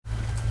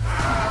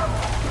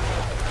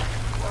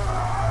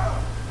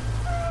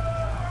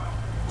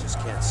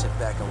can't sit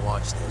back and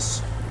watch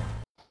this.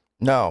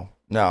 No,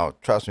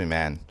 trust me,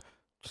 man.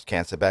 Just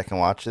can't sit back and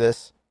watch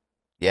this.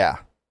 Yeah.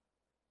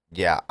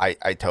 Yeah, I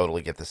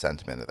totally get the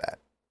sentiment of that.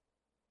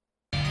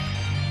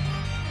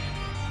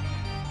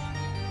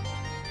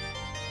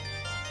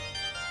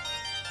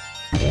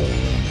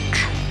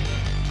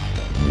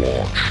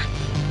 Watch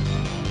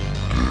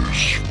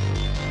this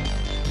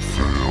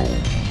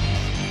film.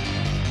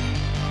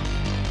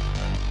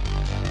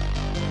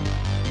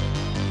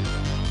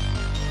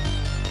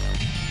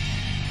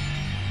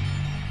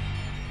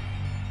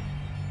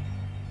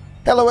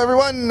 Hello,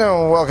 everyone.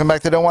 Welcome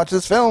back to Don't Watch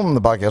This Film,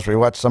 the podcast where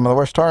we watch some of the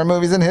worst horror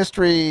movies in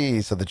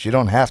history so that you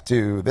don't have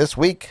to. This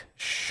week,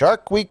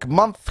 Shark Week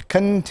month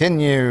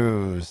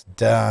continues.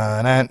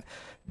 Duh.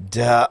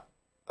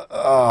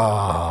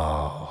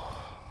 Oh.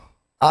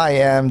 I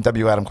am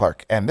W. Adam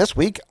Clark, and this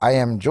week I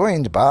am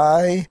joined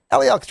by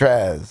Ali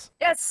Alcatraz.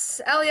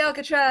 Yes, Ali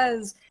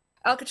Alcatraz.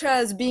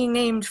 Alcatraz being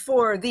named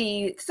for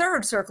the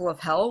third Circle of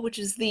Hell, which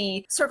is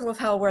the Circle of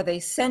Hell where they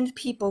send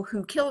people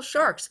who kill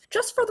sharks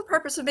just for the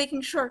purpose of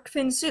making shark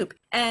fin soup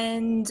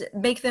and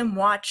make them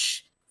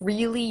watch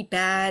really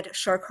bad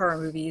shark horror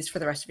movies for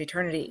the rest of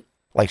eternity.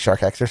 Like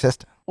Shark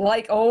Exorcist?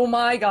 Like, oh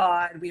my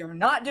god, we are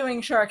not doing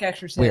Shark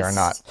Exorcist. We are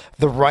not.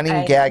 The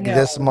running gag know.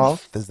 this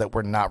month is that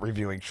we're not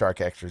reviewing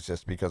Shark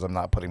Exorcist because I'm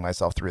not putting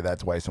myself through that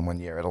twice in 1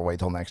 year. It'll wait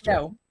till next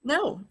year.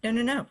 No.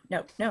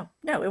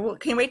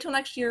 Can wait till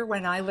next year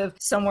when I live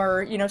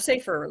somewhere,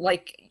 safer,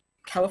 like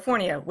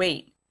California.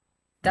 Wait,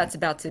 that's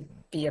about to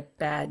be a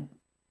bad.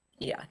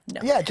 Yeah, no.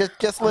 Yeah,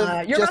 just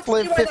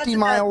live 50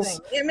 miles.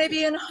 Yeah,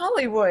 maybe in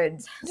Hollywood.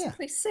 Yeah.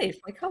 Someplace safe,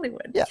 like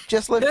Hollywood. Yeah,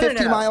 just live No.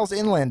 50 miles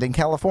inland in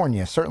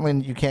California.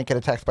 Certainly you can't get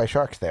attacked by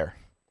sharks there.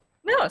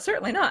 No,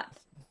 certainly not.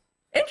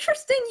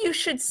 Interesting you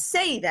should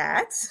say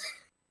that,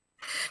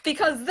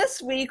 because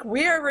this week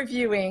we are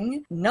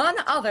reviewing none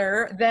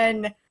other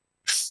than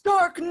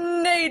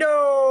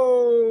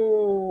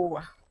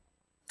Sharknado,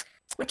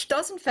 which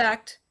does in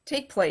fact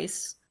take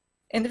place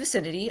in the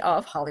vicinity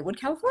of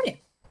Hollywood, California.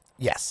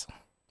 Yes.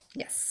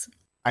 Yes.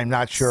 I'm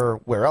not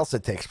sure where else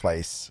it takes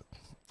place.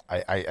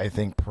 I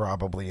think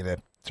probably in a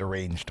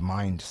deranged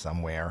mind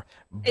somewhere.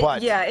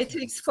 But it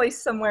takes place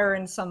somewhere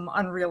in some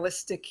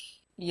unrealistic,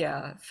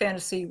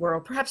 fantasy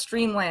world, perhaps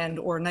Dreamland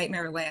or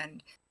Nightmare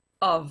Land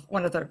of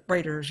one of the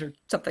writers or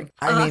something.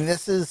 I mean,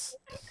 this is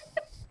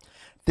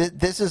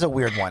a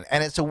weird one.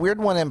 And it's a weird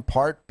one in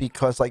part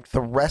because like the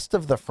rest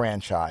of the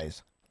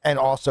franchise and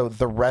also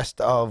the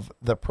rest of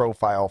the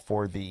profile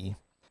for the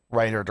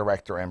writer,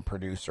 director, and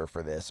producer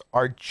for this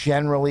are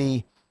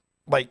generally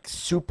like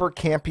super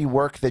campy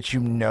work that you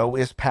know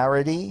is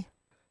parody.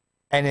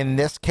 And in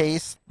this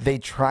case, they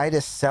try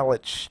to sell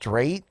it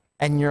straight,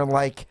 and you're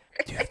like,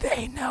 do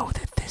they know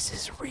that this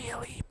is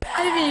really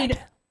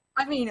bad?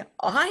 I mean,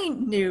 I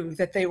knew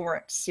that they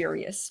weren't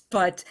serious,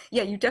 but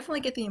yeah, you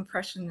definitely get the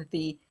impression that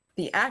the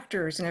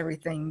actors and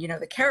everything,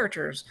 the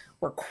characters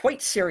were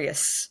quite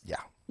serious.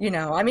 Yeah.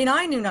 I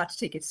knew not to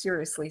take it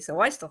seriously, so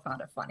I still found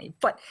it funny.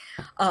 But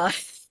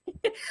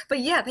but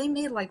yeah, they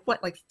made like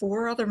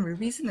 4 other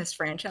movies in this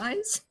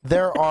franchise?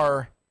 There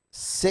are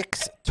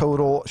 6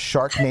 total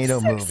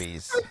Sharknado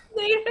movies.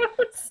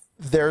 Sharknadoes.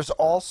 There's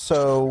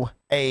also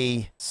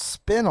a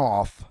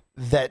spin-off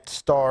that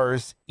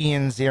stars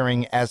Ian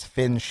Ziering as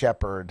Finn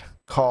Shepard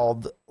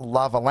called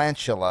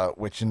Lavalantula,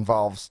 which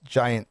involves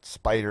giant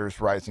spiders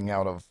rising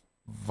out of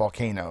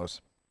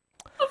volcanoes.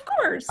 Of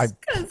course.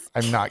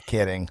 I'm not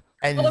kidding.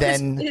 And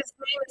then his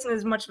name isn't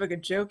as much of a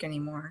good joke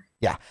anymore.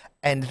 Yeah.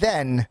 And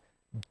then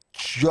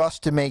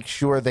just to make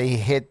sure they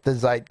hit the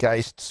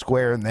zeitgeist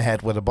square in the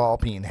head with a ball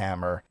peen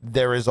hammer,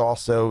 there is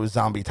also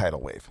Zombie Tidal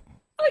Wave.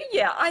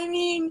 Yeah, I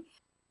mean,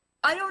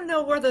 I don't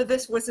know whether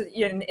this was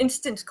an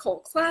instant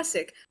cult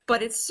classic,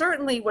 but it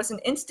certainly was an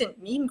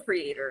instant meme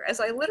creator, as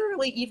I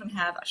literally even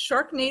have a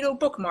Sharknado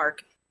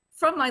bookmark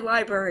from my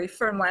library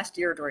from last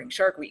year during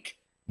Shark Week.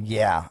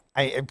 Yeah.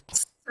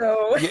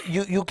 So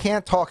You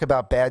can't talk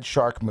about bad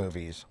shark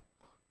movies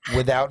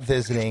without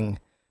visiting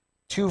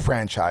 2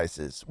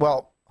 franchises.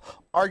 Well,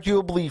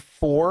 arguably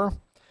 4,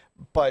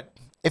 but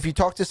if you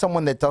talk to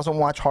someone that doesn't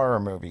watch horror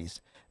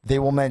movies, they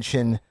will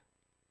mention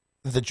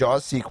the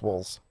Jaws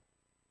sequels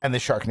and the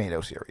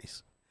Sharknado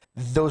series.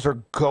 Those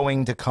are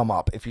going to come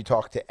up if you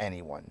talk to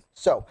anyone.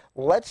 So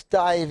let's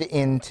dive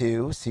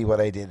into, see what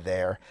I did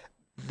there,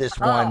 this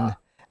one,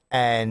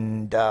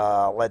 and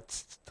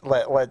let's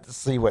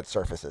see what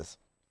surfaces.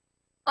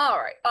 All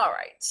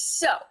right.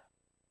 So,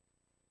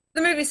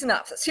 the movie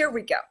synopsis. Here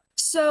we go.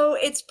 So,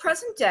 it's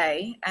present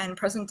day, and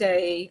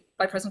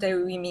by present day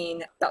we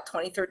mean about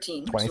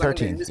 2013.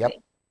 2013, yep.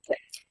 Okay.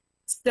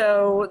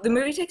 So, the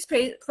movie takes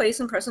place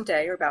in present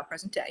day, or about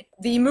present day.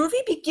 The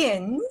movie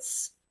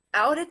begins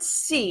out at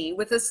sea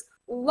with this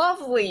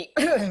lovely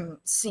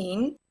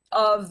scene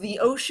of the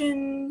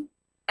ocean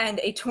and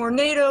a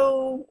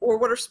tornado or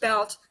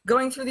waterspout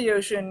going through the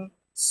ocean,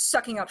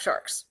 sucking up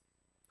sharks.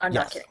 I'm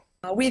not kidding.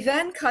 We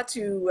then cut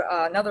to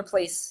another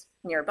place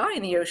nearby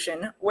in the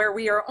ocean where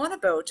we are on a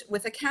boat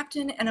with a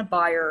captain and a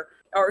buyer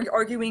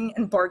arguing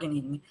and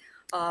bargaining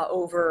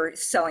over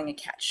selling a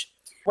catch.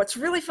 What's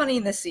really funny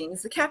in this scene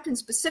is the captain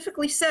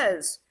specifically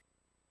says,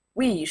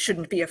 "We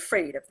shouldn't be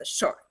afraid of the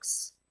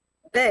sharks.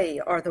 They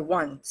are the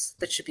ones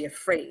that should be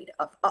afraid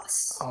of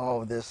us."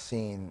 Oh, this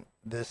scene,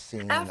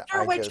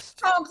 After which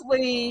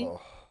promptly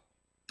oh.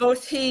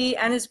 both he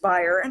and his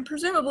buyer, and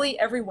presumably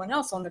everyone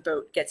else on the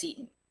boat, gets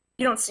eaten.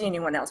 You don't see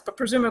anyone else, but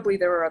presumably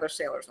there were other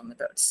sailors on the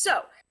boat.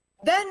 So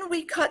then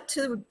we cut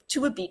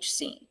to a beach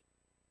scene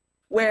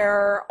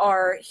where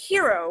our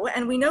hero,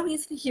 and we know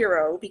he's the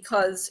hero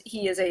because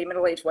he is a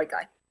middle-aged white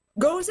guy,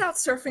 goes out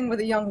surfing with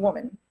a young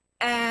woman.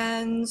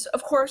 And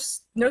of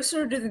course, no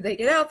sooner do they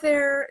get out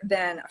there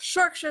than a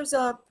shark shows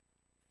up,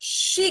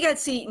 she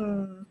gets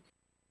eaten,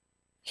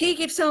 he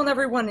keeps telling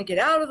everyone to get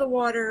out of the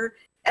water,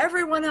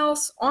 everyone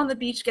else on the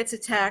beach gets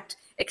attacked,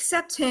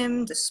 except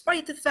him,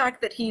 despite the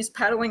fact that he's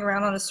paddling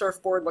around on a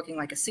surfboard looking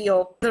like a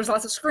seal. There's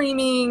lots of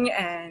screaming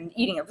and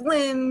eating of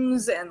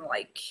limbs, and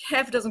like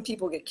half a dozen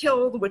people get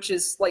killed, which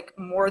is like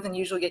more than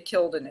usually get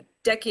killed in a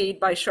decade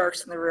by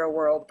sharks in the real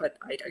world, but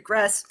I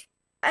digress.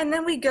 And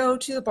then we go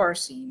to the bar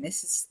scene.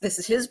 This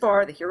is his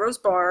bar, the hero's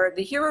bar.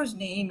 The hero's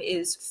name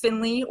is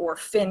Finley, or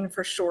Finn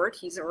for short.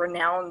 He's a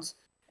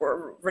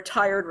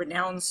retired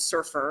renowned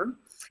surfer.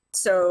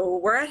 So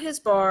we're at his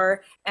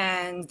bar,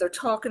 and they're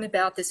talking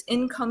about this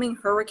incoming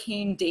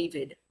Hurricane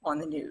David on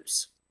the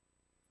news,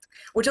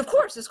 which of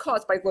course is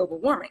caused by global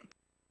warming,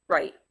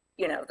 right?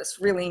 You know, this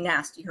really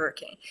nasty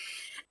hurricane.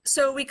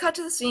 So we cut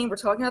to the scene, we're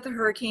talking about the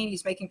hurricane,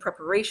 he's making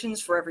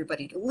preparations for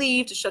everybody to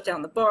leave, to shut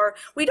down the bar.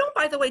 We don't,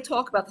 by the way,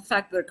 talk about the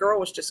fact that a girl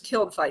was just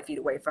killed 5 feet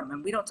away from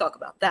him. We don't talk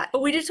about that.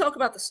 But we did talk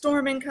about the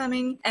storm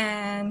incoming,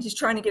 and he's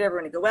trying to get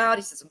everyone to go out.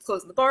 He says, "I'm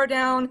closing the bar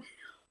down,"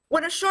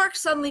 when a shark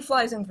suddenly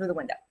flies in through the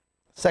window.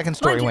 Second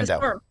story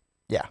window.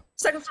 Yeah.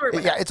 Second story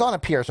window. Yeah, it's on a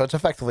pier, so it's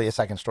effectively a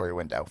second story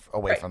window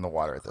away from the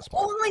water at this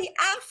point. Only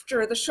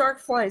after the shark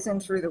flies in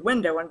through the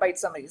window and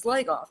bites somebody's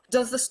leg off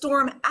does the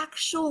storm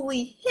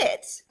actually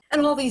hit.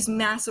 And all these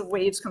massive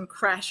waves come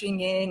crashing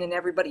in, and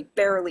everybody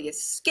barely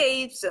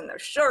escapes, and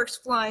there's sharks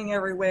flying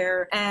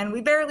everywhere, and we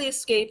barely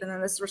escape, and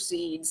then this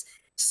recedes.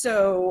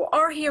 So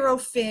our hero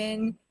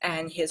Finn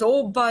and his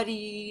old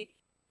buddy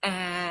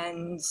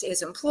and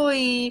his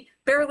employee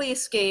barely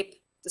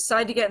escape,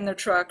 decide to get in their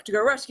truck to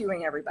go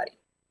rescuing everybody.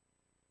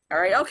 All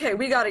right, okay,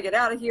 we got to get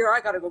out of here.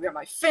 I got to go get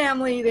my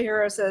family, the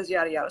hero says,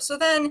 yada, yada. So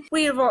then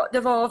we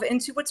devolve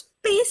into what's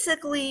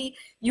basically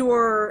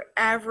your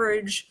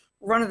average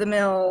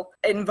run-of-the-mill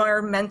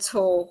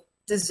environmental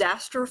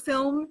disaster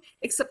film,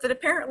 except that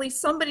apparently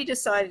somebody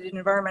decided an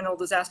environmental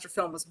disaster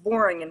film was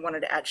boring and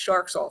wanted to add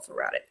sharks all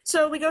throughout it.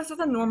 So we go through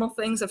the normal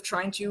things of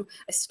trying to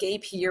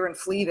escape here and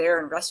flee there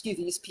and rescue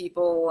these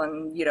people,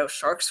 and, you know,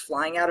 sharks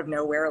flying out of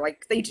nowhere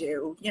like they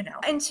do, you know,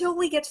 until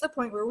we get to the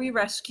point where we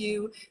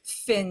rescue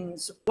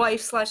Finn's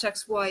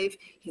wife/ex-wife,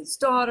 his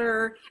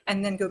daughter,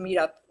 and then go meet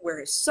up where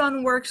his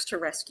son works to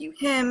rescue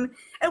him,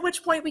 at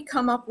which point we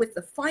come up with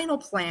the final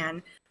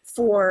plan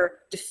for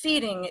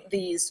defeating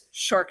these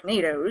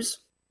Sharknadoes,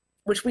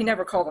 which we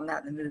never call them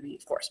that in the movie,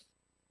 of course.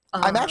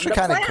 I'm actually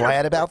kind of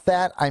glad about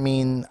that. I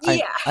mean,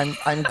 yeah.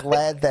 I'm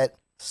glad that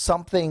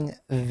something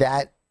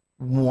that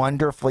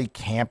wonderfully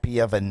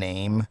campy of a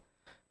name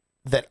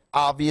that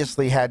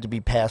obviously had to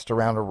be passed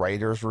around a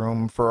writer's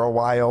room for a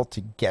while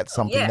to get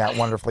something that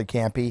wonderfully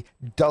campy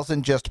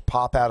doesn't just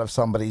pop out of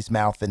somebody's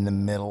mouth in the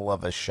middle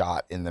of a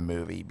shot in the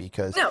movie,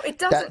 because no, it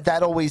doesn't.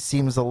 That always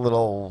seems a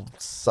little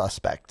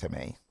suspect to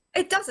me.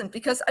 It doesn't,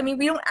 because, I mean,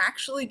 we don't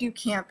actually do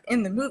camp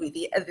in the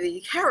movie.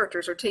 The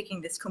characters are taking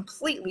this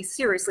completely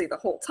seriously the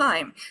whole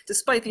time,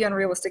 despite the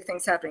unrealistic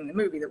things happening in the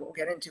movie that we'll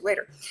get into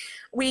later.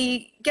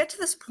 We get to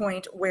this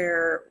point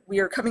where we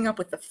are coming up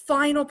with the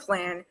final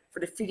plan for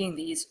defeating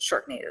these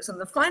Sharknadoes. And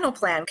the final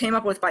plan, came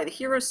up with by the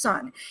hero's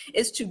son,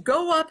 is to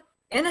go up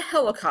in a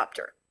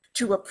helicopter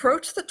to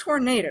approach the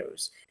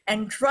tornadoes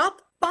and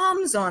drop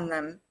bombs on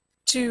them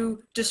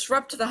to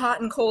disrupt the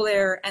hot and cold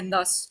air and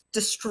thus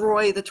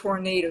destroy the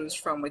tornadoes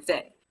from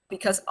within.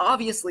 Because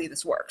obviously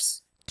this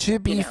works. To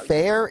be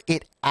fair,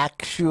 it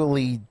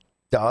actually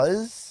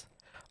does.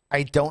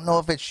 I don't know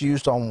if it's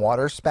used on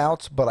water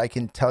spouts, but I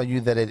can tell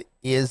you that it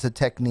is a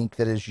technique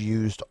that is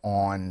used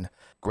on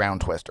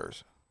ground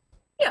twisters.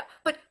 Yeah,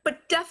 but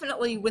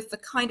definitely with the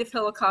kind of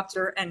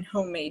helicopter and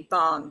homemade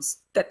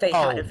bombs that they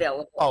had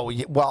available. Oh,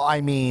 yeah, well,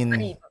 I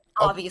mean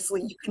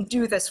obviously, you can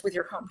do this with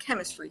your home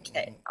chemistry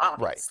kit,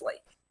 obviously.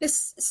 Right.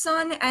 His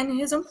son and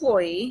his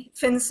employee,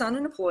 Finn's son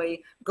and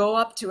employee, go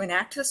up to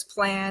enact this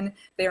plan.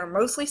 They are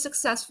mostly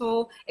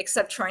successful,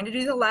 except trying to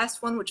do the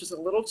last one, which is a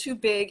little too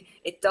big.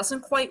 It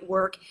doesn't quite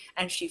work,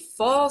 and she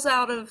falls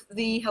out of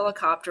the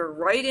helicopter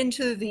right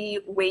into the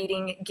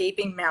waiting,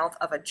 gaping mouth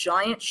of a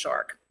giant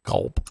shark.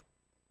 Gulp.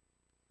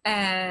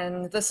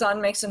 And the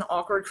son makes an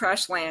awkward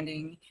crash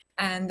landing,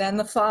 and then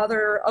the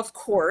father, of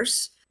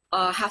course,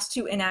 has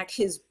to enact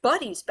his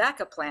buddy's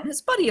backup plan. His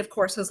buddy, of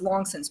course, has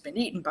long since been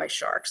eaten by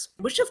sharks,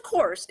 which, of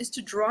course, is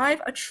to drive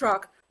a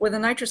truck with a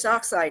nitrous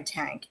oxide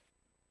tank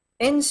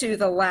into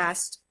the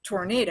last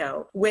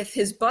tornado with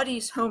his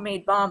buddy's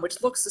homemade bomb,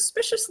 which looks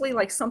suspiciously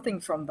like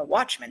something from The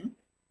Watchmen.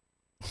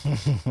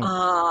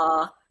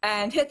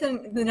 And hit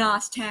the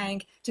NOS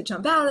tank to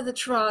jump out of the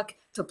truck,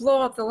 to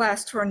blow up the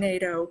last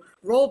tornado,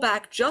 roll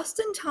back just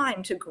in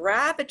time to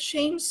grab a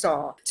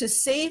chainsaw to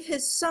save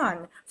his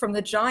son from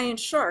the giant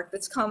shark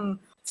that's come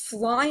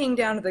flying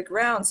down to the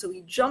ground. So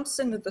he jumps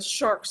into the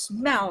shark's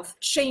mouth,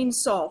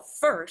 chainsaw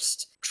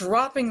first,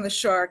 dropping the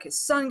shark. His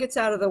son gets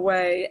out of the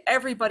way,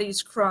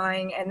 everybody's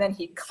crying, and then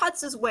he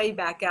cuts his way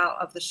back out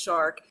of the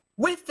shark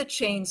with the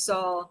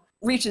chainsaw,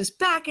 reaches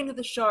back into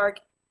the shark,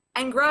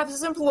 and grabs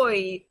his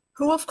employee,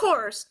 who of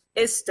course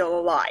is still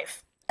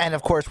alive. And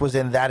of course was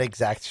in that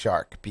exact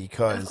shark And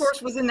because of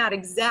course was in that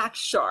exact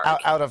shark.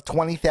 out of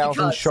 20,000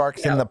 Because,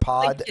 sharks you know, in the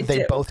pod, like you they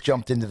do. both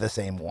jumped into the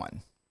same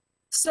one.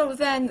 So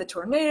then the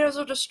tornadoes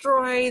are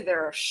destroyed,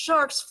 there are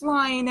sharks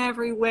flying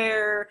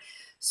everywhere,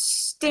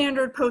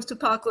 standard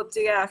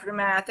post-apocalyptic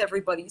aftermath,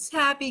 everybody's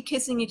happy,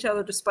 kissing each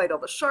other despite all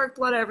the shark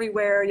blood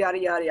everywhere, yada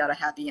yada yada,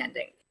 happy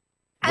ending.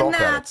 And Roll that,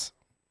 credits.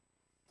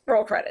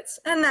 roll credits.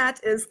 And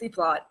that is the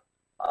plot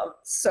of,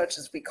 such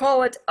as we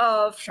call it,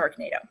 of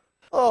Sharknado.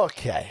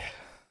 Okay.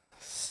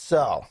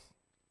 So,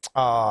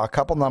 a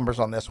couple numbers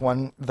on this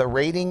one. The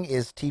rating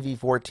is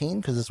TV-14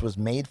 because this was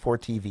made for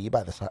TV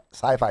by the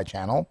Sci-Fi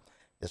Channel.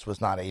 This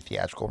was not a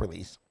theatrical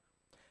release.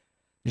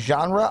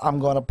 Genre, I'm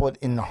going to put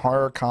in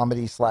horror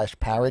comedy /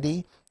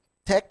 parody.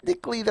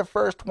 Technically, the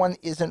first one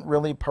isn't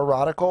really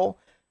parodical.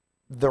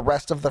 The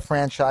rest of the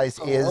franchise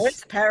is.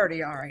 It's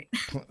parody, all right.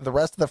 The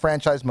rest of the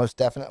franchise most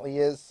definitely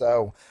is.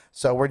 So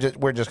we're just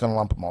going to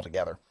lump them all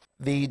together.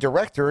 The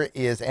director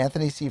is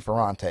Anthony C.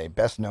 Ferrante,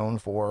 best known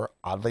for,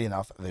 oddly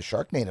enough, the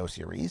Sharknado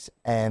series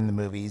and the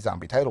movie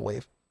Zombie Tidal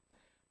Wave.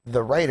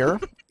 The writer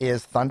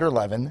is Thunder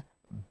Levin,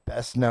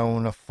 best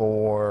known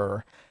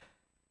for,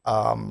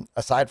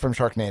 aside from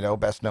Sharknado,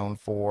 best known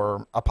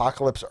for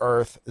Apocalypse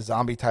Earth,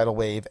 Zombie Tidal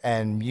Wave,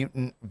 and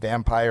Mutant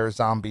Vampire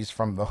Zombies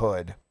from the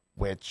Hood,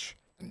 which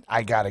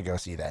I gotta go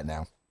see that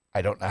now.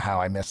 I don't know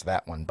how I missed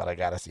that one, but I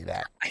gotta see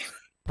that.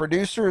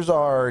 Producers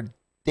are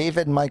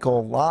David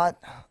Michael Lott,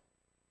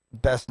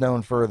 best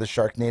known for the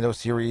Sharknado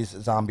series,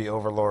 Zombie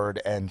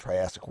Overlord, and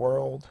Triassic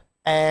World.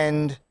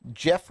 And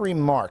Jeffrey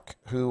Mark,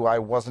 who I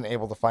wasn't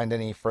able to find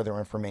any further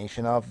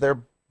information of.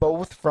 They're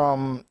both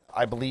from,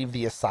 I believe,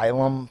 the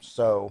Asylum.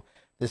 So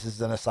this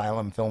is an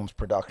Asylum Films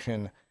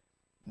production.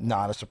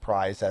 Not a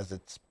surprise as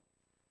it's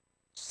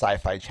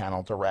Sci-Fi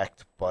Channel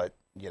direct, but,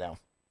 you know,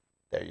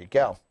 there you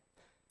go.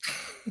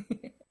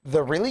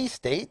 The release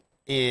date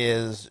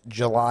is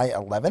July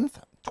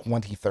 11th,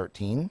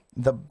 2013.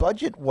 The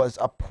budget was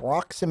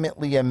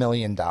approximately $1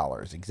 million.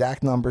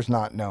 Exact numbers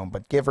not known,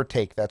 but give or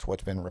take, that's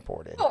what's been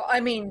reported. Well,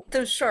 I mean,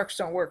 those sharks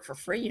don't work for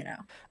free, you know.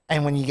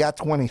 And when you got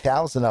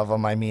 20,000 of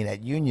them, I mean,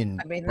 at Union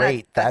I mean,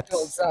 rate, that that's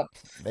builds up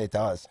it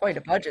does. quite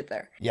a budget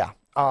there. Yeah.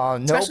 No,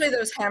 Especially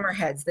those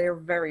hammerheads. They're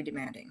very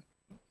demanding.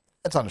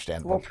 it's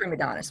understandable. Well, prima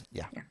donnas.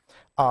 Yeah.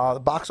 The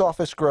box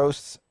office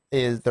gross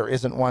there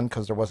isn't one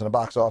because there wasn't a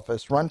box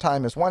office.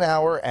 Runtime is 1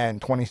 hour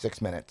and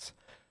 26 minutes,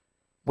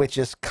 which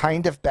is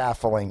kind of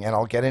baffling, and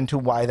I'll get into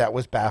why that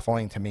was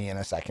baffling to me in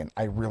a second.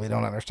 I really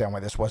don't understand why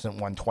this wasn't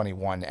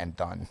 121 and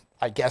done.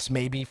 I guess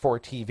maybe for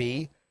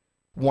TV,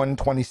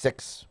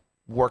 126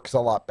 works a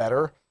lot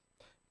better,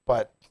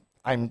 but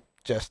I'm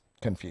just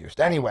confused.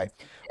 Anyway,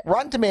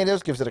 Rotten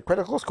Tomatoes gives it a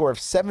critical score of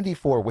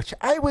 74, which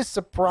I was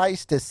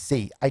surprised to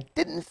see. I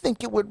didn't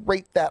think it would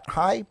rate that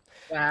high.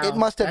 Wow. It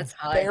must have that's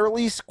high.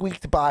 barely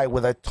squeaked by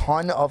with a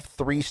ton of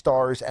 3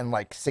 stars and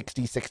like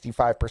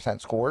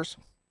 65% scores.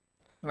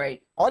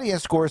 Right.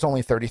 Audience score is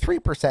only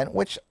 33%,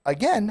 which,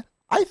 again,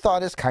 I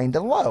thought is kind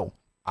of low.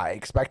 I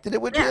expected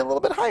it would be a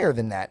little bit higher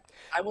than that.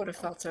 I would have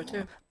thought so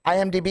too.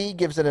 IMDb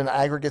gives it an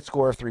aggregate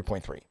score of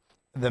 3.3.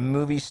 The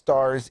movie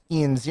stars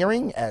Ian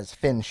Ziering as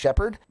Finn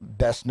Shepard,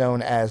 best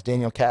known as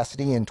Daniel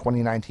Cassidy in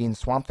 2019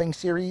 Swamp Thing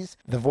series,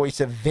 the voice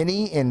of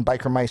Vinny in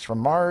Biker Mice from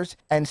Mars,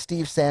 and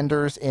Steve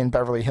Sanders in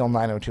Beverly Hills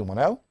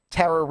 90210.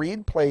 Tara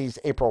Reid plays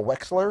April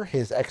Wexler,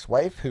 his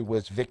ex-wife, who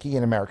was Vicky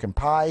in American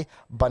Pie,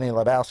 Bunny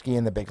Lebowski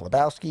in The Big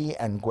Lebowski,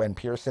 and Gwen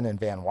Pearson in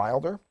Van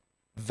Wilder.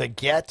 The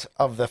get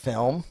of the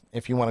film,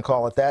 if you want to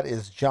call it that,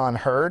 is John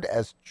Hurd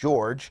as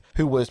George,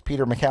 who was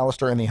Peter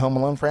McAllister in the Home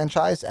Alone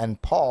franchise, and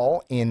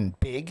Paul in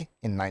Big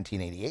in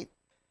 1988.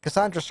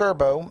 Cassandra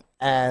Serbo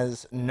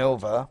as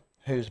Nova,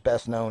 who's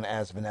best known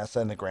as Vanessa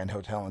in The Grand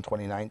Hotel in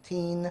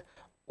 2019,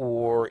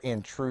 or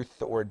in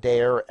Truth or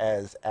Dare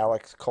as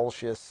Alex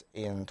Kolshius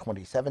in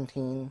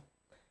 2017.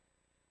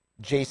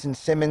 Jason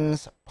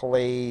Simmons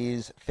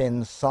plays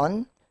Finn's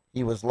son.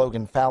 He was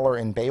Logan Fowler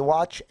in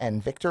Baywatch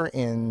and Victor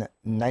in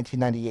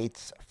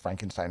 1998's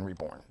Frankenstein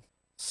Reborn.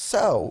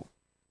 So,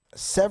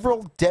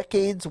 several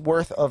decades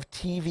worth of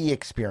TV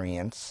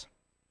experience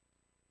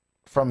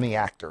from the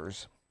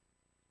actors.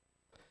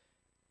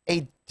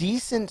 A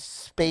decent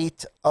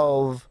spate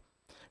of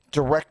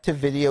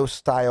direct-to-video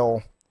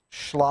style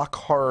schlock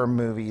horror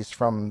movies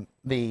from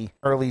the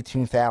early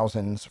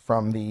 2000s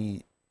from the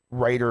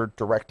writer,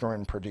 director,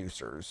 and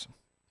producers.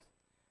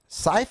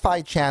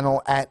 Sci-Fi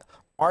Channel at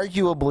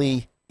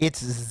arguably its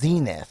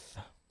zenith.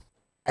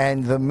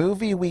 And the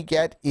movie we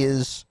get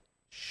is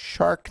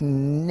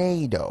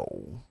Sharknado.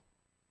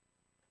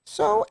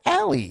 So,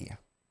 Allie,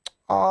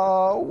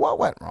 what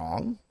went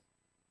wrong?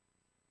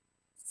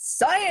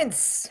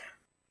 Science!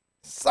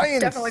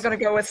 Science! Definitely going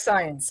to go with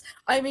science.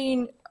 I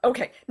mean,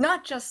 okay,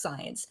 not just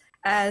science.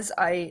 As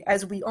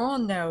we all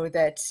know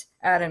that,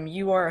 Adam,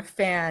 you are a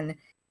fan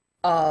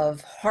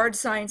of hard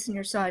science in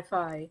your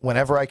sci-fi.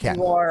 Whenever I can.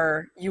 You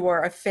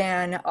are a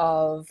fan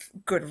of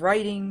good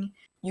writing.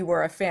 You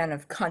are a fan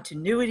of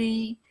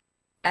continuity.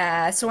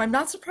 So I'm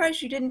not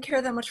surprised you didn't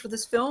care that much for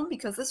this film,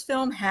 because this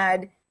film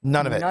had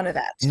None of it. None of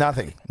that.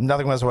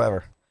 Nothing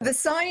whatsoever. The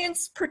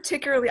science,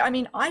 particularly, I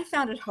mean, I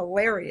found it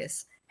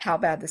hilarious how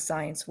bad the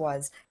science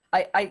was.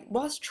 I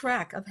lost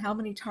track of how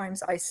many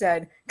times I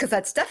said, because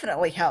that's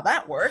definitely how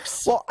that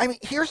works. Well, I mean,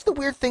 here's the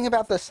weird thing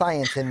about the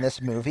science in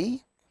this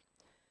movie.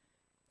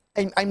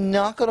 I'm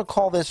not going to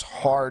call this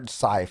hard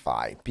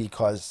sci-fi,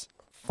 because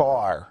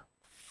far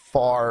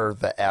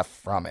the F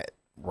from it,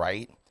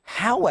 right?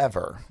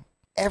 However,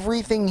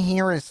 everything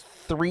here is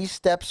 3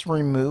 steps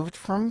removed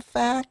from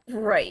fact.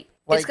 Right.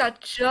 Like, it's got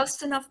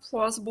just enough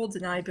plausible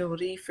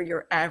deniability for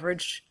your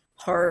average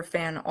horror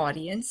fan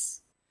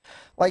audience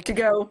like to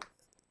go,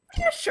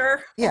 yeah,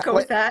 sure, yeah, we'll go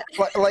with that.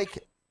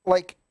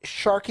 like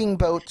sharking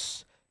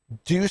boats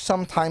do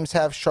sometimes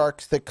have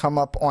sharks that come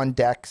up on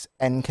decks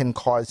and can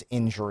cause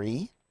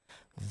injury.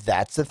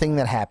 That's the thing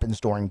that happens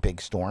during big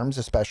storms,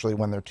 especially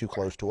when they're too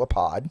close to a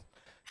pod.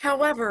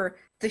 However,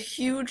 the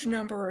huge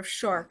number of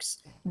sharks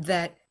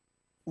that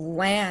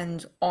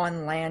land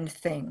on land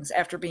things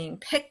after being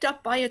picked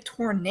up by a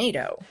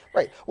tornado.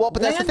 Right. Well,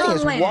 but that's the Land thing on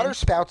is land. water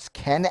spouts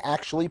can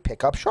actually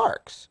pick up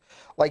sharks.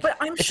 Like, But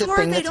I'm it's sure a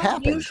thing they that's don't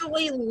happened.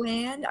 usually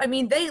land. I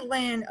mean, they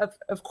land,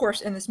 of course,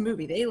 in this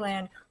movie, they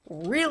land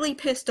really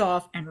pissed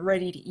off and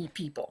ready to eat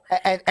people.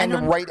 And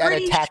I'm right at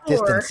pretty attack sure-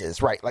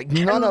 distances, right? Like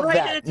none of right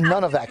at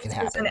that attack can distances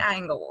happen. and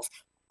angles.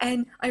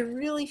 And I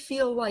really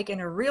feel like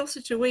in a real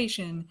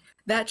situation,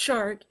 that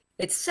shark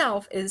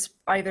itself is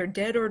either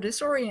dead or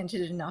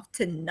disoriented enough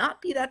to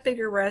not be that big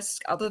a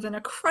risk, other than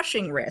a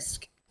crushing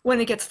risk, when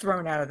it gets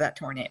thrown out of that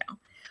tornado.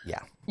 Yeah.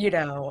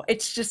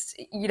 It's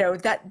just,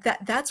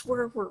 that's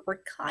where we're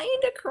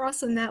kind of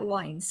crossing that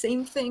line.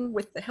 Same thing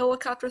with the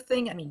helicopter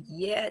thing. I mean,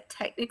 yeah,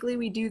 technically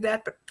we do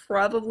that, but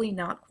probably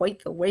not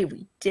quite the way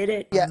we did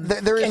it. Yeah,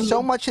 there is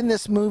so much in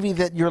this movie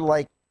that you're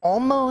like,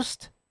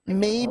 almost,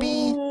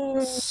 maybe,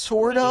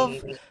 sort of,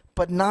 maybe.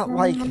 but not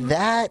like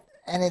that.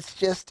 And it's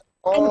just,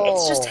 And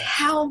it's just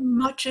how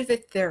much of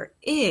it there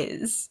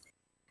is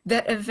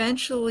that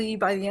eventually,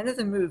 by the end of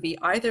the movie,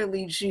 either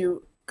leaves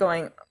you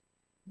going,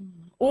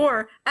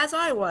 or, as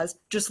I was,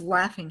 just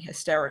laughing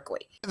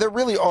hysterically. There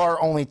really are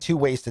only 2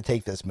 ways to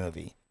take this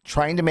movie.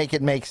 Trying to make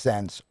it make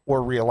sense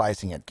or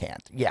realizing it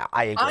can't. Yeah,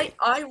 I agree.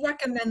 I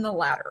recommend the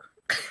latter.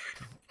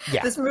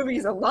 Yeah. This movie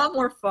is a lot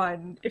more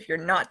fun if you're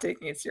not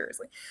taking it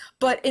seriously.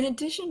 But in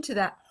addition to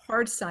that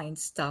hard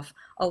science stuff,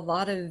 a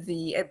lot of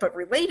but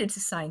related to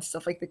science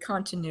stuff, like the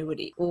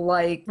continuity,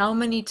 like how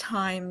many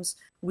times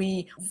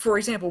for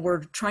example, we're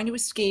trying to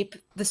escape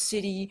the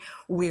city,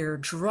 we're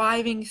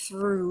driving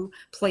through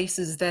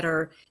places that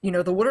are,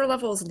 the water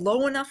level is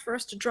low enough for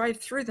us to drive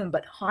through them,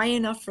 but high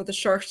enough for the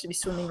sharks to be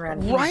swimming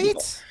around and eating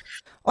people.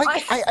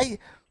 Right? Like,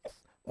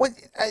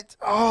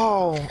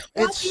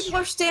 While people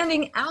are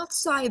standing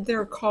outside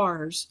their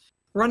cars,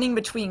 running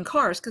between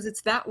cars, because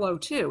it's that low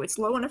too. It's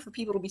low enough for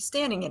people to be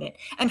standing in it,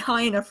 and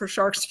high enough for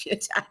sharks to be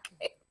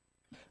attacking.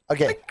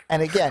 Okay,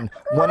 and again,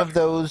 one of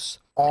those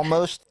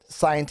almost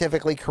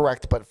scientifically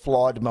correct but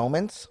flawed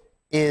moments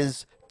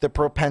is the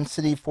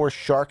propensity for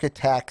shark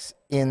attacks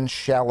in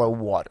shallow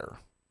water.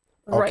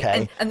 Right,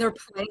 Okay. and they're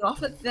playing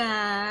off of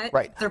that.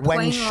 Right. They're When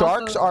playing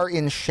sharks off of... are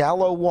in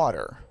shallow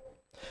water,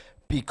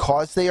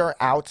 because they are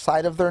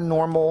outside of their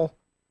normal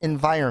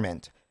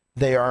environment,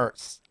 they are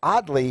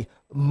oddly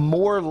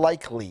more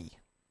likely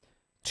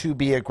to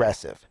be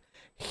aggressive.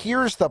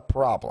 Here's the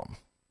problem.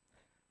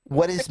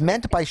 What is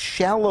meant by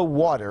shallow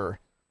water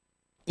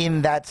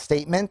in that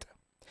statement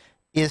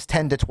is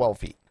 10 to 12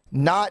 feet,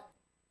 not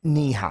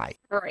knee high.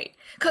 Right,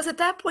 because at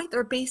that point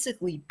they're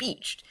basically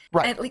beached.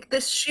 Right. And like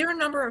the sheer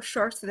number of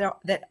sharks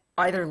that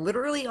either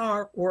literally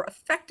are or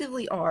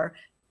effectively are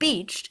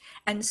beached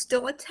and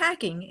still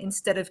attacking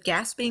instead of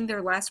gasping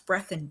their last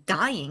breath and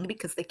dying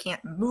because they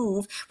can't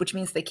move, which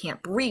means they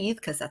can't breathe,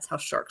 because that's how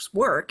sharks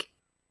work,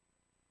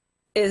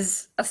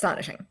 is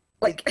astonishing.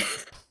 Like,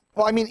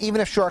 Well, I mean,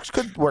 even if sharks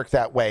could work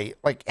that way,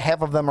 like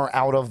half of them are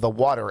out of the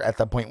water at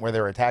the point where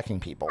they're attacking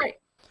people. right.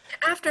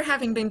 After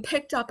having been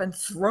picked up and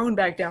thrown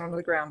back down onto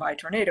the ground by a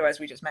tornado, as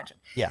we just mentioned.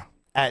 Yeah.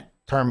 At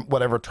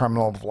whatever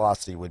terminal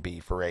velocity would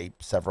be for a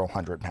several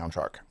 100-pound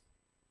shark.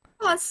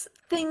 Plus,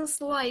 things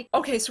like,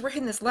 okay, so we're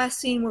in this last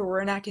scene where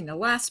we're enacting the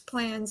last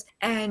plans,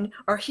 and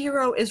our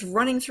hero is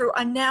running through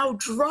a now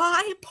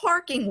dry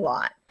parking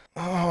lot.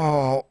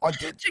 Oh,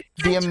 to the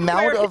get to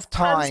amount where of his son's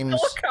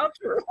times.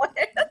 helicopter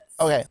lands.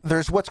 Okay,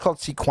 there's what's called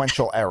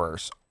sequential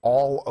errors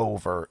all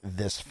over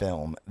this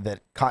film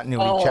that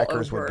continuity All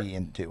checkers over. would be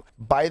into.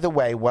 By the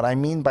way, what I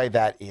mean by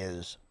that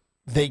is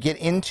They get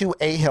into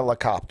a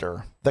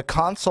helicopter. The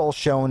console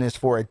shown is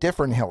for a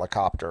different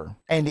helicopter.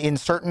 And in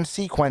certain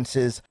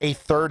sequences, a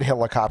third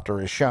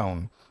helicopter is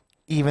shown,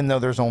 even though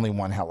there's only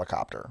one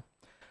helicopter.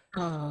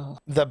 Oh.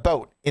 The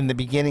boat in the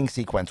beginning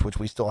sequence, which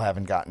we still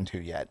haven't gotten to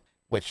yet,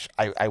 which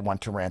I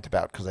want to rant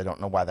about because I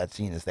don't know why that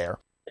scene is there.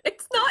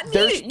 It's not needed.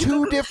 There's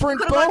two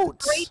different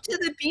boats. Straight to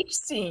the beach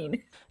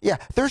scene. Yeah,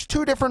 there's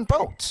two different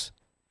boats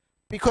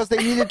because they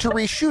needed to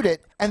reshoot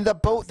it, and the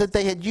boat that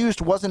they had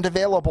used wasn't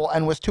available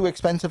and was too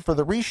expensive for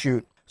the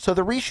reshoot. So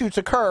the reshoots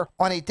occur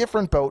on a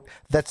different boat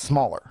that's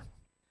smaller.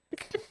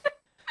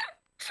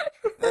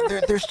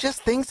 There's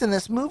just things in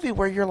this movie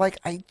where you're like,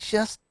 I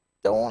just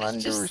don't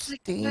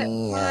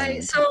understand.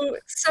 Like,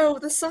 so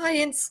the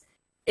science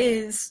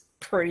is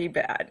pretty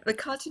bad. The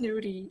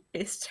continuity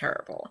is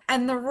terrible.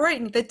 And the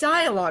writing, the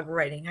dialogue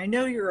writing, I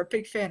know you're a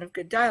big fan of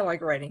good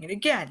dialogue writing, and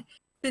again,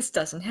 this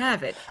doesn't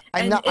have it.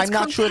 I'm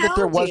not sure that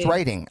there was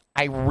writing.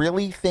 I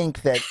really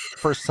think that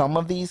for some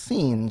of these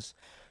scenes,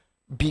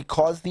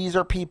 because these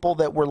are people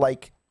that were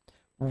like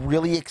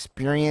really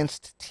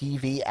experienced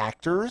TV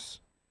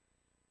actors,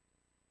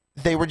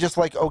 they were just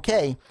like,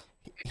 okay,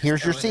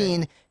 here's your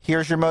scene,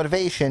 here's your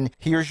motivation,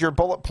 here's your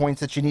bullet points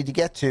that you need to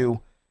get to.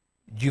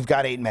 You've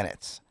got 8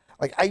 minutes.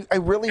 Like, I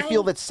really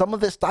feel that some of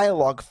this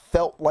dialogue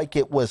felt like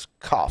it was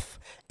cuff.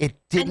 It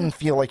didn't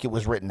feel like it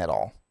was written at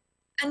all.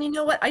 And you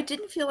know what? I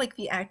didn't feel like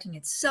the acting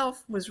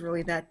itself was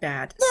really that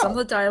bad. No, some of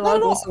the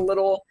dialogue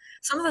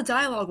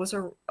was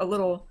a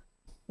little,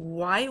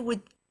 why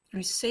would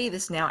you say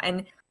this now?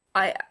 And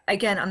I'm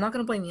not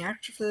going to blame the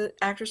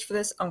actors for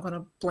this. I'm going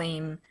to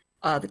blame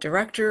the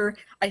director.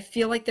 I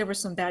feel like there was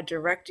some bad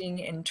directing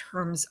in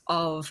terms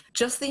of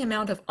just the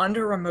amount of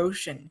under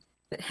emotion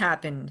that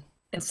happened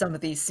in some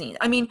of these scenes.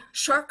 I mean,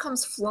 shark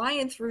comes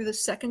flying through the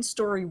second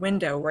story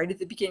window right at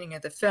the beginning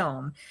of the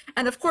film.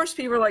 And of course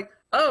people are like,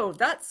 oh,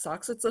 that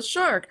sucks, it's a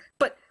shark.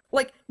 But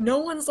like, no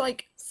one's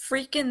like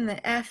freaking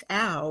the F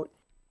out.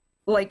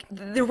 Like,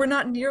 there were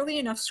not nearly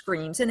enough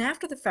screams. And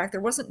after the fact,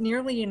 there wasn't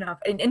nearly enough.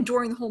 And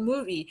during the whole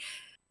movie,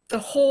 the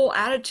whole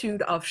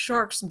attitude of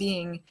sharks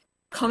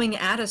coming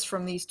at us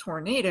from these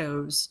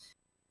tornadoes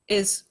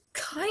is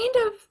kind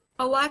of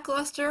a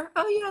lackluster,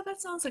 oh yeah,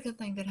 that sounds like a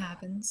thing that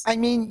happens. I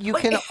mean, you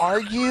can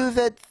argue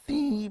that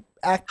the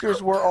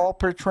actors were all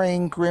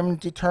portraying grim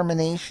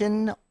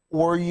determination,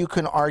 or you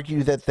can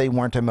argue that they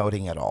weren't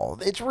emoting at all.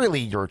 It's really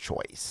your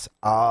choice.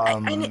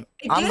 I'm going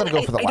to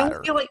go for the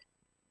latter.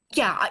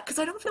 Because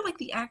I don't feel like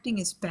the acting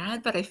is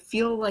bad, but I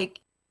feel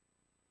like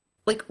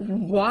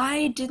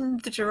why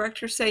didn't the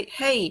director say,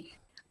 hey,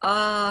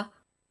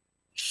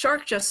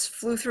 shark just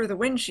flew through the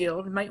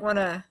windshield, you might want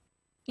to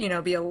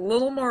be a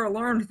little more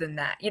alarmed than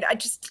that.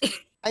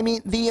 I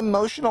mean, the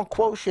emotional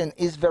quotient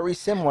is very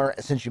similar,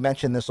 since you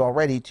mentioned this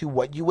already, to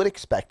what you would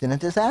expect in a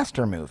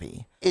disaster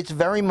movie. It's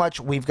very much,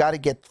 we've got to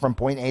get from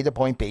point A to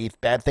point B.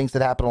 Bad things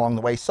that happen along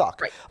the way suck.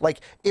 Right.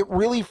 Like, it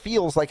really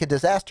feels like a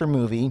disaster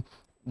movie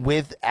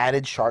with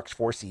added sharks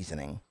for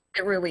seasoning.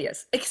 It really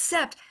is.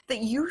 Except that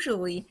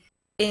usually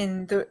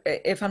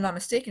if I'm not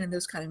mistaken, in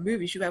those kind of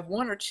movies, you have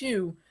one or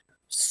two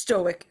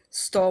stoic,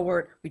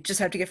 stalwart, we just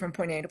have to get from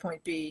point A to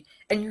point B,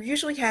 and you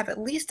usually have at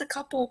least a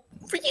couple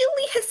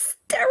really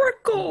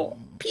hysterical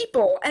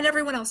people and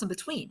everyone else in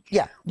between.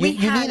 Yeah, you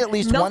need at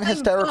least one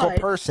hysterical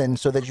person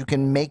so that you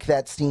can make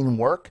that scene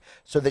work,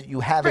 so that you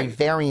have a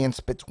variance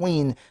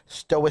between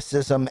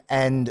stoicism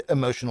and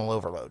emotional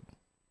overload.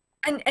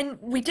 And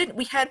we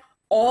had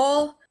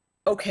all,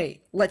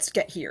 okay, let's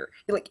get here.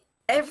 Like,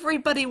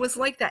 everybody was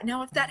like that.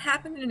 Now, if that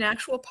happened in an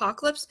actual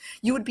apocalypse,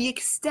 you would be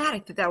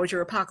ecstatic that was your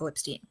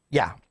apocalypse team.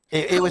 Yeah,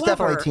 it was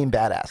definitely Team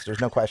Badass.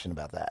 There's no question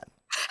about that.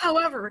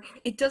 However,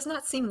 it does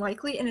not seem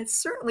likely, and it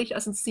certainly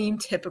doesn't seem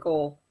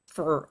typical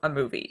for a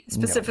movie,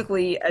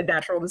 specifically a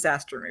natural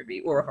disaster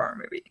movie or a horror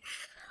movie.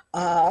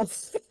 All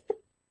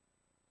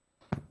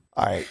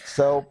right,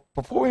 so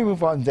before we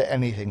move on to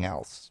anything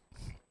else,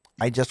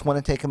 I just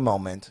want to take a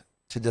moment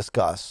to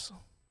discuss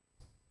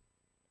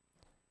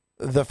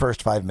the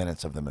first 5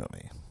 minutes of the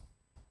movie.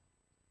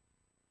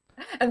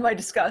 And by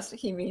disgust,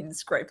 he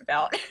means gripe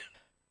about.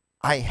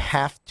 I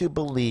have to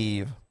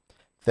believe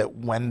that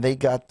when they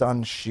got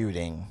done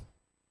shooting,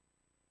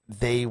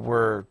 they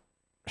were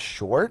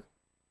short,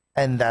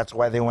 and that's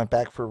why they went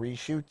back for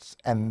reshoots,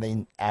 and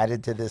they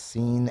added to this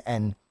scene,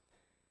 and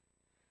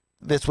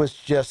this was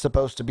just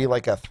supposed to be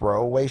like a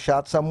throwaway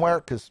shot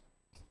somewhere, because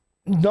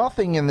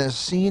nothing in this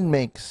scene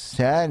makes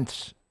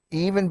sense,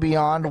 even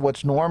beyond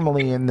what's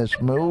normally in this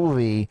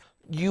movie.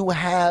 You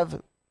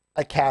have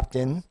a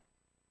captain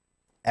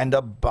and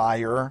a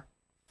buyer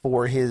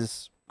for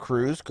his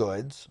crew's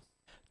goods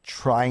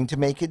trying to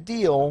make a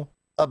deal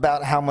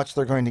about how much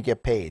they're going to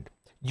get paid.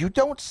 You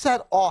don't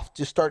set off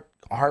to start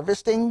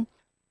harvesting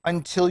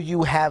until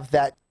you have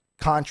that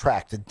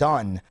contract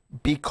done,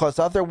 because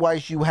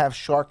otherwise you have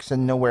sharks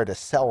and nowhere to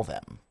sell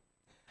them.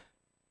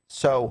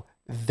 So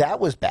that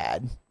was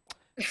bad.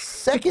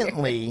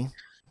 Secondly,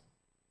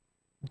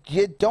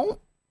 you don't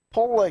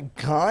pull a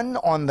gun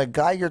on the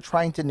guy you're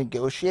trying to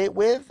negotiate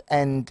with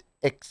and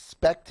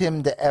expect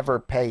him to ever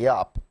pay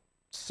up.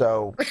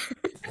 So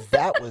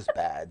that was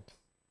bad.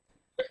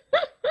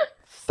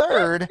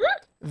 Third,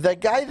 the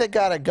guy that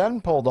got a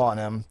gun pulled on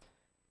him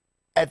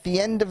at the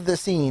end of the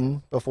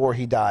scene before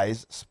he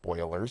dies,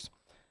 spoilers,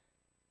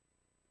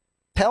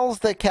 tells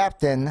the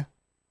captain,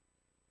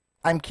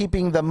 I'm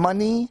keeping the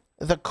money,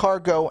 the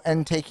cargo,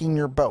 and taking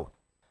your boat.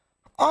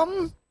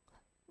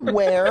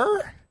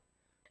 Where?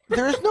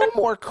 There's no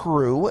more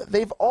crew.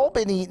 They've all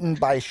been eaten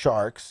by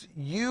sharks.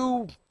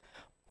 You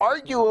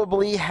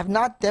arguably have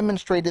not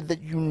demonstrated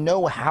that you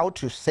know how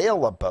to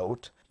sail a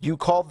boat. You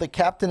called the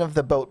captain of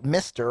the boat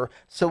Mister,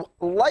 so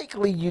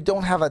likely you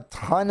don't have a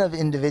ton of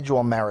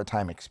individual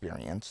maritime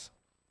experience.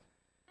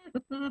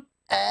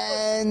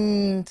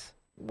 And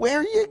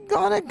where you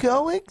gonna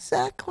go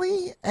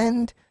exactly?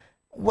 And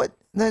what?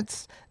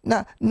 That's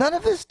not. None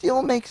of this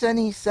deal makes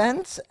any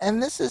sense.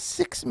 And this is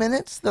 6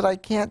 minutes that I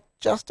can't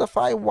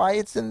justify why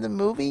it's in the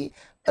movie.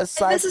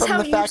 Aside this is from how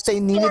the you fact they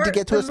needed to start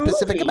get to a the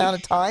specific movie. amount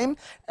of time,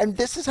 and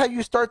this is how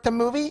you start the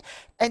movie.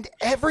 And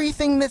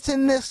everything that's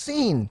in this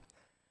scene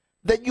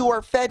that you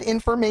are fed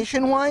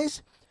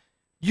information-wise,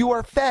 you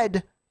are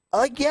fed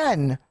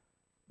again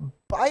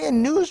by a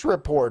news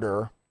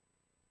reporter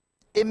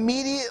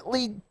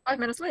immediately 5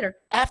 minutes later.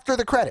 after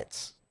the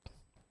credits.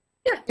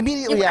 Yeah.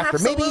 Immediately You after,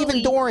 maybe even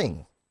absolutely-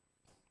 during.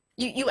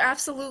 You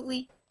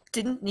absolutely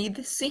didn't need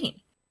this scene.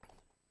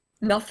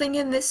 Nothing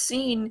in this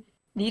scene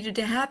needed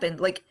to happen.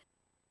 Like,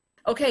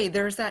 okay,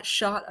 there's that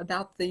shot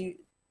about the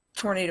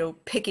tornado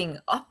picking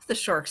up the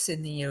sharks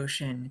in the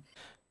ocean.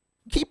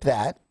 Keep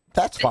that.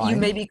 That's That you fine.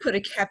 maybe could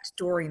have kept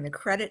during the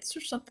credits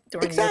or something,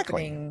 during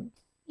Exactly. the opening,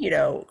 you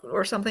know,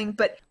 or something.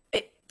 But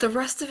the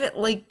rest of it,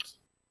 like,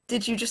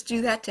 did you just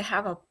do that to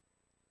have a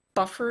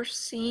buffer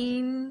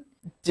scene?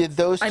 Did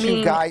those I two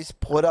mean- guys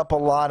put up a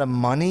lot of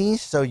money,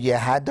 so you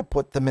had to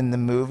put them in the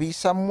movie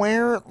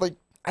somewhere? Like,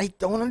 I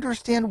don't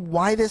understand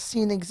why this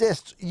scene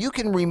exists. You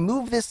can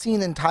remove this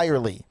scene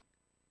entirely.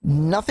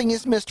 Nothing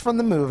is missed from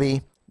the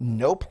movie.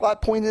 No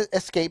plot point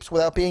escapes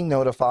without being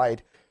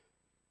notified.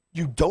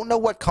 You don't know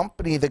what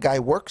company the guy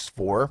works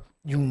for.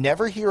 You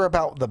never hear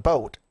about the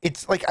boat.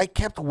 It's like I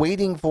kept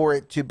waiting for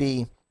it to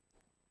be,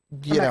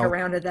 Come back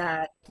around to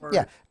that. Or...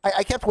 yeah,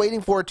 I kept waiting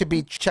for it to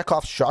be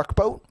Chekhov's shark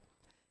boat,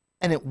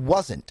 and it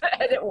wasn't.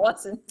 And it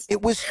wasn't.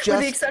 It was With the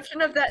just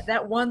exception of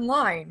that one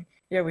line.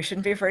 Yeah, we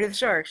shouldn't be afraid of the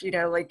sharks. You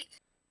know, like,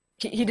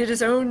 he did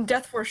his own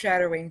death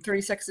foreshadowing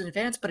 30 seconds in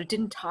advance, but it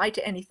didn't tie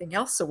to anything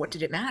else, so what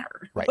did it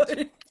matter?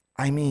 Right.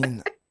 I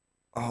mean,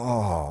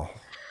 oh,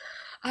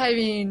 I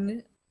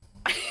mean,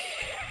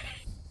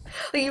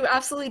 like, you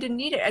absolutely didn't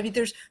need it. I mean,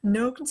 there's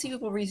no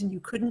conceivable reason you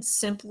couldn't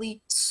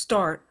simply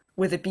start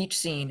with a beach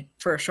scene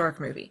for a shark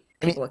movie.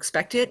 I mean- People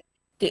expect it.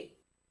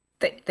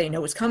 They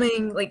know it's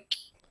coming. Like,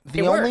 the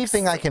it only works.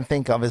 thing I can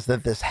think of is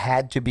that this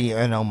had to be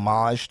an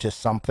homage to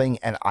something,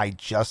 and I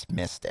just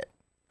missed it.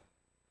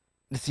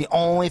 It's the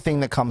only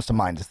thing that comes to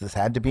mind is this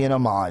had to be an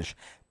homage,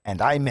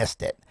 and I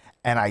missed it,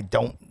 and I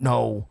don't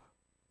know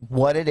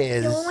what it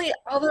is. The only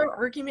other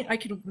argument I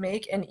could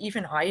make, and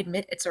even I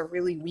admit it's a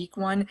really weak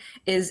one,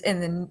 is in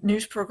the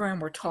news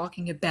program we're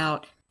talking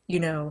about, you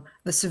know,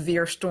 the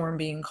severe storm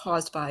being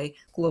caused by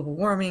global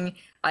warming.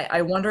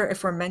 I wonder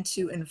if we're meant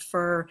to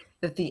infer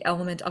that the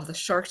element of the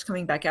sharks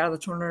coming back out of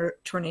the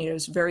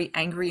tornadoes very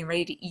angry and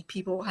ready to eat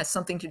people has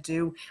something to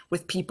do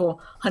with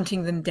people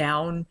hunting them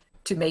down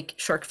to make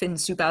shark fin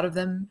soup out of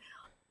them.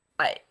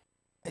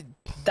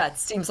 That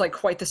seems like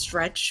quite the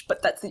stretch,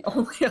 but that's the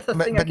only other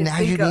thing I But can now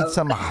think you need of.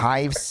 some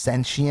hive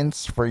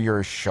sentience for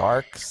your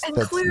sharks And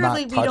that's clearly not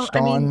we don't- touched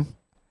I mean, on.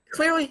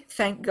 Clearly,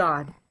 thank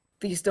God,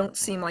 these don't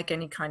seem like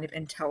any kind of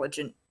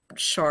intelligent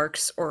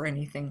sharks or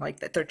anything like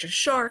that. They're just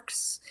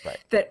sharks Right.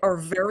 that are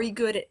very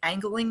good at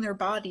angling their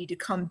body to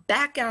come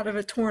back out of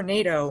a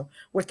tornado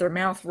with their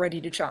mouth ready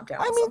to chomp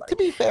down I on mean, somebody. to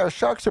be fair,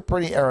 sharks are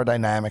pretty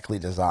aerodynamically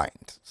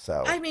designed,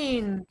 so. I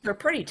mean, they're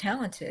pretty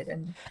talented,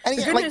 and And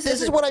the again, good like news this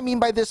is is it- what I mean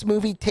by this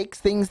movie takes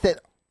things that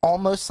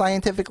almost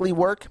scientifically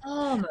work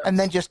almost. and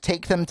then just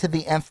take them to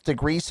the nth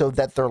degree so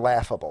that they're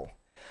laughable.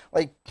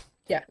 Like,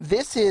 Yeah.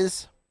 this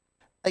is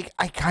like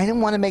I kind of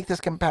want to make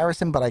this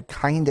comparison, but I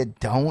kind of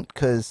don't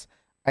because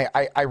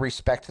I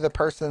respect the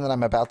person that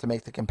I'm about to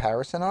make the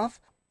comparison of.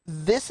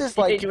 This is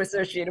you like need to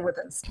associate it with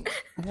this.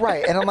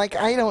 right, and I'm like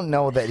I don't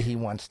know that he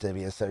wants to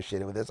be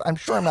associated with this. I'm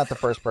sure I'm not the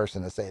first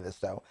person to say this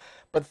though,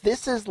 but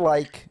this is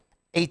like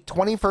a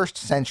 21st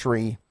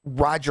century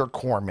Roger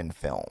Corman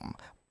film.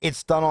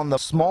 It's done on the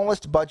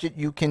smallest budget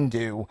you can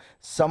do.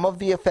 Some of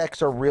the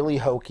effects are really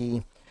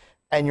hokey,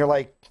 and you're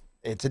like,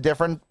 it's a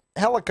different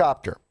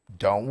helicopter.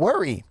 Don't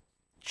worry.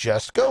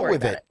 Just go Don't worry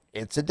with about it.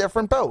 It's a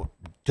different boat.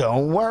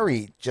 Don't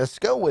worry. Just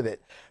go with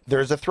it.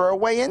 There's a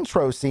throwaway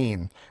intro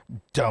scene.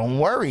 Don't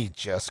worry.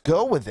 Just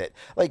go with it.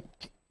 Like,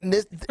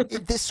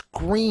 this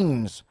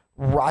screams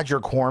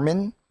Roger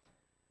Corman,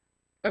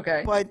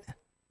 Okay. but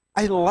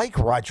I like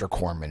Roger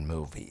Corman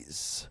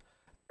movies.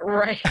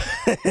 Right.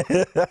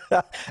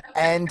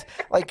 And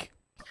like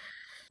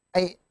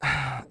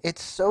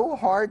it's so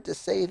hard to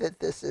say that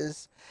this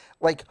is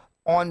like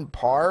on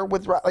par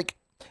with like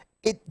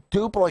it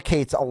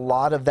duplicates a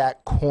lot of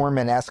that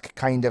Corman-esque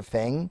kind of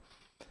thing,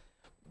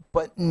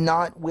 but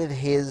not with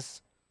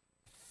his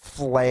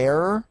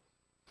flair.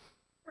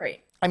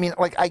 Right. I mean,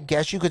 like, I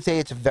guess you could say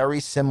it's very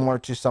similar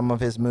to some of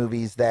his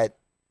movies that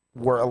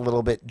were a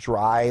little bit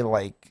dry,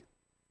 like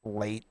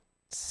late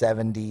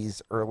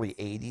 70s, early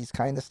 80s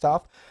kind of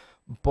stuff.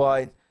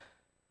 But,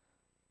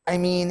 I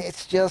mean,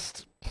 it's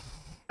just...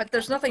 But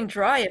there's nothing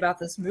dry about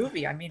this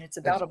movie. I mean, it's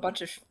about a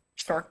bunch of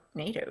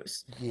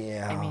Sharknadoes.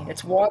 Yeah. I mean,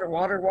 it's water,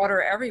 water,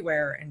 water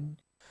everywhere, and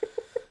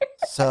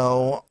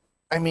So,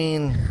 I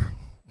mean...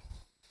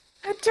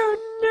 I don't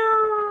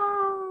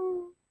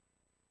know.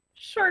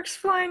 Sharks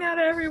flying out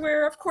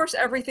everywhere. Of course,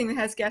 everything that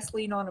has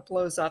gasoline on it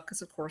blows up,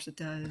 because of course it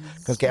does.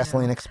 Because you know.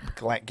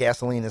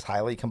 gasoline is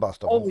highly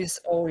combustible.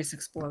 Always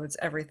explodes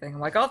everything. I'm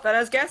like, oh, that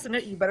has gas in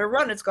it. You better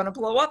run. It's going to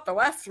blow up. The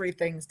last three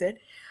things did.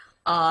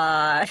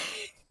 And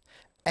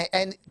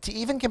to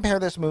even compare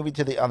this movie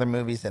to the other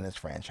movies in its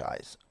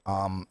franchise,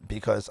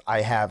 because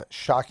I have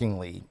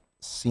shockingly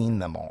seen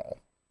them all.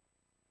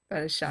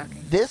 That is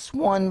shocking. This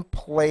one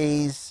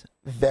plays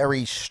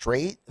very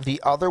straight. The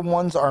other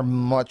ones are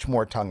much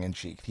more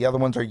tongue-in-cheek. The other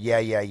ones are,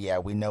 yeah,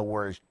 we know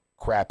we're a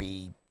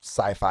crappy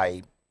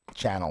sci-fi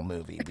channel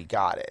movie. We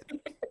got it.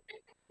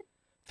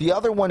 The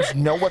other ones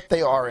know what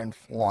they are and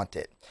flaunt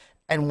it.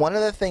 And one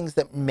of the things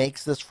that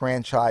makes this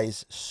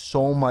franchise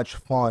so much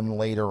fun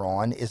later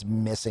on is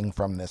missing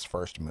from this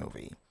first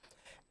movie.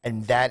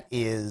 And that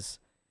is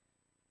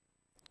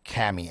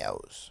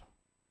cameos.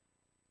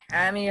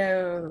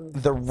 Cameos.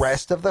 The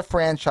rest of the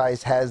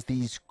franchise has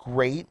these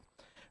great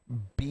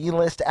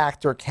B-list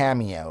actor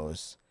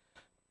cameos,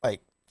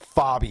 like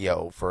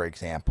Fabio, for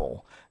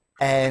example.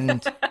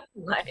 And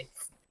Nice.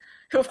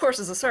 Who, of course,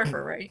 is a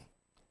surfer, right?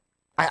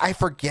 I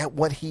forget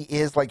what he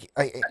is. Like,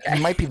 he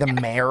might be the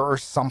mayor or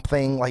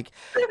something. Like,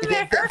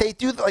 they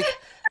do, like,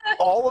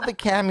 all of the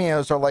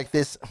cameos are like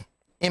this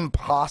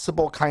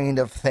impossible kind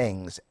of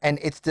things. And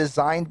it's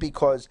designed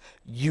because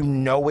you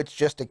know it's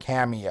just a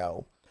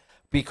cameo.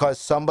 Because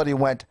somebody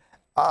went,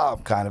 oh,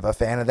 I'm kind of a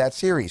fan of that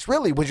series.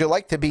 Really, would you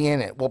like to be in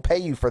it? We'll pay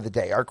you for the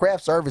day. Our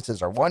craft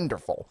services are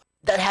wonderful.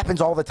 That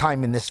happens all the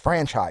time in this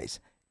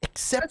franchise.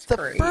 Except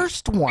the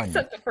first one.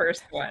 Except the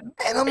first one.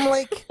 And I'm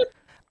like...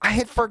 I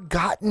had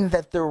forgotten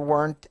that there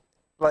weren't,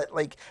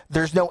 like,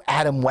 there's no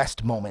Adam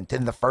West moment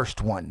in the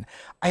first one.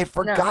 I had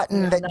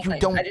forgotten that nothing. you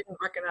don't... I didn't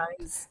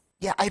recognize...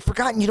 Yeah, I had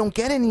forgotten you don't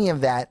get any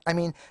of that. I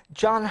mean,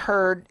 John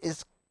Hurd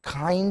is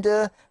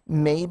kinda,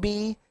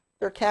 maybe,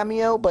 their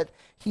cameo, but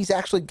he's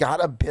actually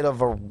got a bit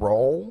of a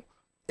role.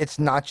 It's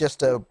not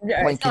just a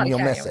blink and you'll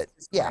miss it.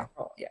 Yeah.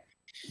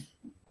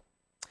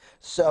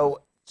 So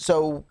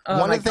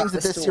one of the things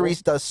that this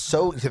series does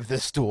so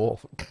this stool.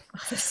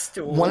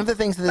 One of the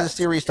things that this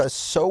series does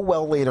so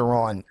well later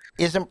on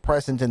isn't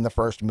present in the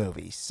first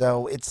movie.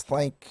 So it's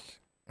like,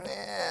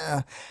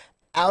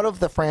 out of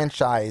the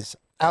franchise,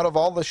 out of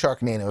all the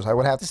Sharknadoes, I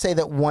would have to say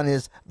that one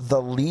is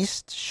the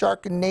least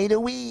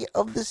Sharknado-y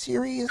of the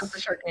series. Of the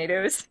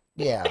Sharknadoes.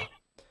 Yeah.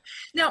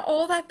 Now,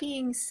 all that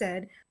being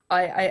said,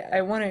 I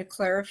want to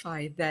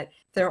clarify that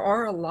there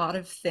are a lot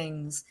of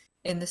things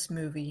in this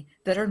movie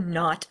that are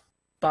not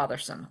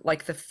bothersome,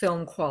 like the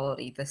film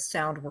quality, the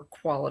sound work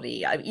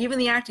quality, even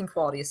the acting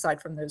quality,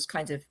 aside from those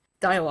kinds of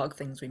dialogue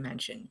things we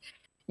mentioned.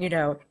 You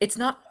know, it's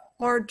not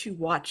hard to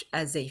watch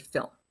as a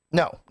film.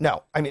 No.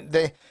 I mean,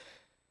 the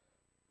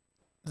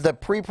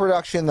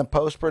pre-production, the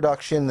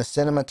post-production, the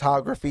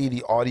cinematography,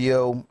 the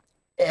audio,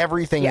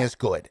 everything is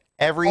good.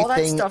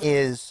 Everything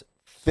is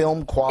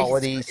film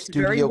quality, it's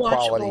studio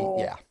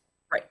quality. Yeah.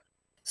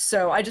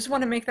 So I just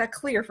want to make that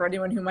clear for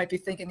anyone who might be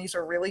thinking these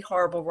are really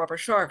horrible rubber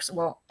sharks.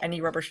 Well, any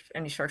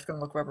shark's going to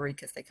look rubbery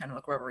because they kind of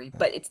look rubbery,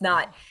 but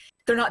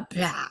they're not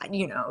bad,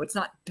 you know, it's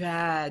not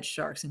bad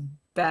sharks and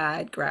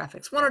bad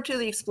graphics. One or two of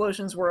the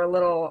explosions were a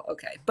little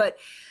okay, but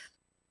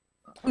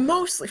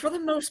mostly, for the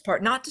most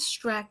part, not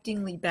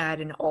distractingly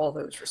bad in all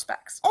those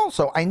respects.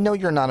 Also, I know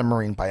you're not a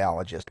marine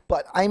biologist,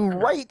 but I'm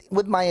right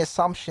with my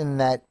assumption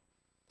that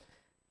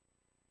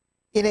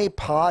in a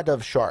pod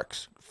of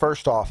sharks,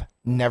 first off,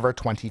 never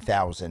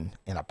 20,000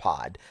 in a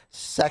pod.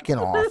 Second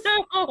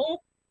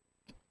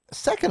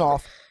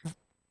off,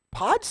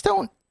 pods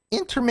don't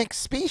intermix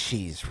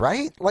species,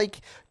 right?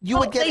 Like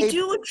would get. They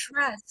do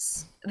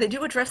address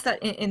that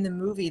in the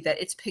movie,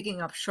 that it's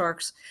picking up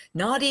sharks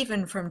not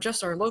even from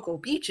just our local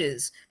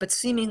beaches, but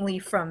seemingly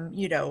from,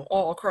 you know,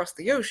 all across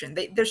the ocean.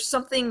 There's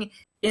something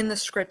in the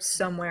script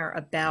somewhere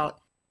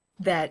about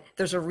that.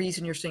 There's a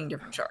reason you're seeing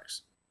different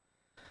sharks.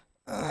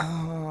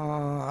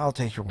 I'll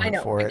take your word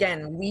for it.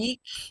 Again, weak,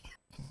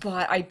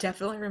 but I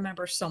definitely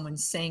remember someone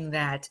saying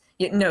that,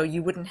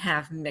 you wouldn't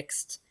have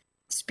mixed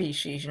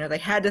species. You know, they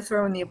had to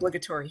throw in the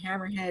obligatory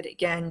hammerhead,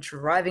 again,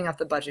 driving up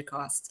the budget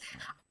costs.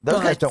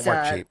 Those guys don't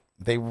work cheap.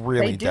 They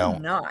really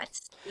don't.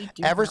 They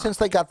do Ever not. since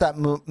they got that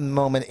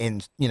moment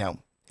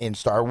in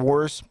Star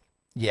Wars,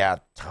 yeah,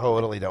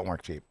 totally don't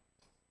work cheap.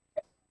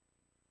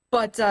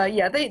 But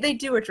they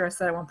do address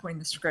that at one point in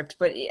the script.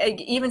 But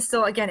even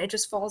still, again, it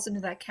just falls into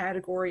that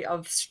category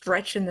of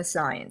stretching the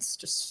science,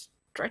 just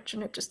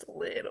stretching it just a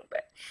little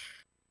bit.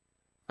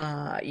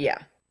 Yeah.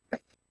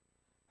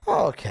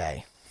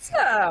 Okay. So,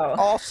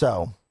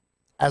 Also,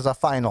 as a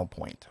final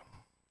point,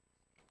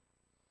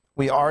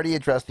 we already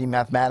addressed the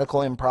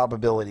mathematical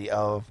improbability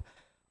of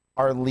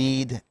our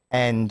lead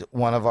and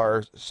one of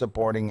our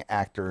supporting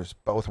actors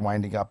both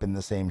winding up in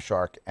the same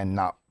shark and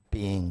not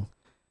being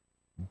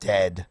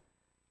dead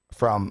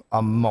from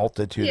a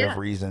multitude of Yeah.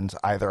 reasons.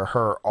 Either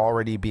her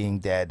already being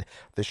dead,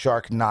 the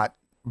shark not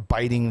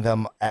biting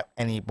them at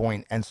any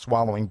point and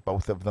swallowing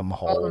both of them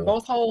all them whole.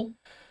 both whole.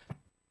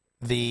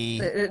 The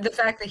The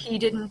fact that he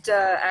didn't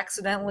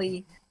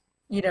accidentally,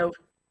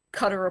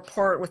 cut her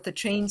apart with the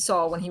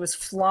chainsaw when he was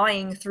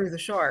flying through the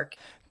shark.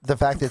 the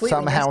fact that Completely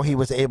somehow missed he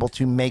was able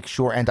to make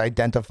sure and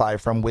identify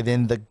from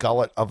within the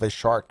gullet of a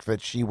shark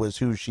that she was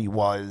who she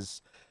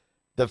was.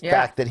 The Yeah.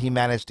 fact that he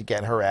managed to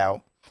get her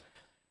out.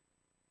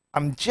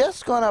 I'm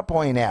just going to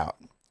point out,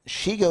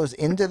 she goes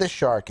into the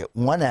shark at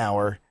 1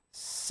 hour,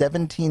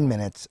 17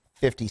 minutes,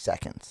 50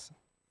 seconds.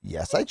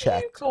 Yes, I You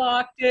checked.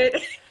 clocked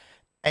it.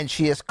 And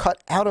she is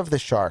cut out of the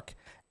shark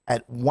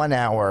at 1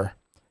 hour,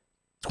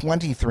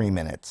 23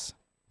 minutes,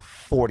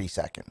 40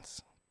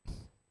 seconds.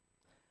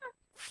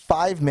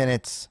 5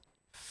 minutes,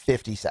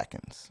 50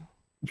 seconds.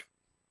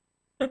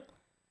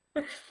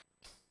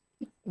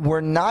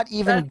 We're not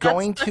even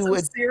going that's to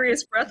some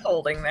serious breath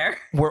holding there.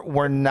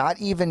 we're not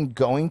even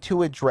going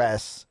to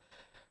address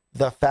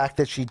the fact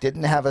that she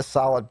didn't have a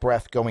solid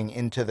breath going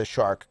into the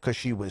shark because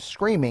she was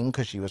screaming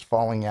because she was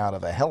falling out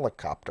of a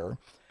helicopter.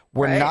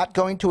 We're Right. not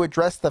going to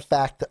address the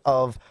fact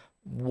of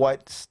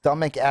what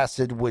stomach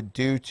acid would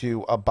do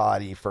to a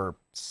body for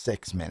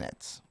 6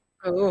 minutes.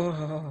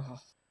 Oh.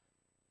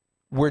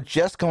 We're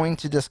just going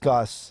to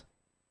discuss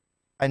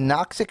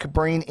anoxic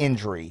brain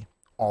injury,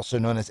 also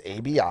known as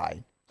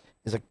ABI,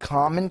 is a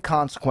common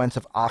consequence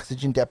of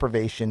oxygen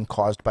deprivation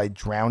caused by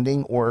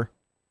drowning or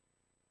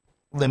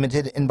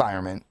limited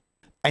environment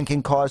and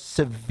can cause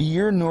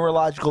severe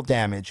neurological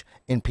damage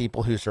in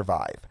people who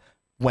survive.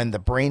 When the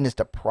brain is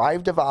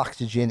deprived of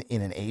oxygen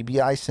in an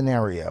ABI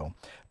scenario,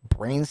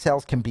 brain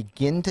cells can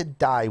begin to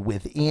die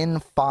within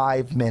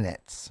 5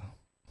 minutes.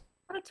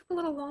 But it took a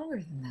little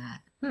longer than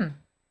that.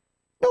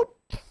 Nope.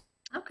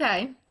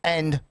 Okay.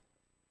 And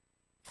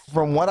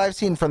from what I've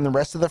seen from the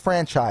rest of the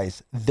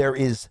franchise, there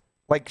is,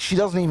 like, she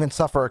doesn't even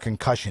suffer a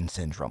concussion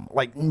syndrome.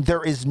 Like,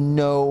 there is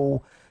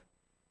no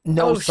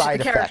side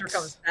the character effects.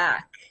 comes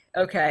back.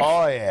 Okay.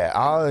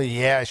 Oh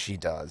yeah, she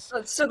does.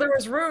 So there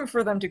was room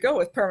for them to go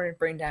with permanent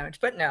brain damage,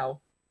 but no.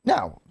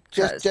 No,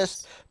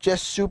 just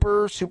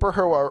super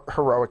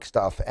heroic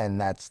stuff, and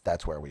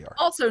that's where we are.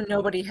 Also,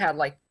 nobody had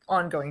like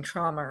ongoing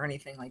trauma or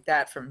anything like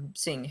that from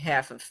seeing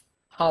half of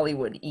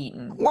Hollywood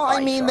eaten. Well, I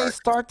by mean, they sharks.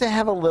 start to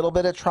have a little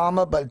bit of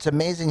trauma, but it's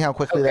amazing how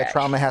quickly that Okay.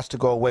 trauma has to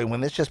go away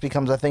when this just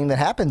becomes a thing that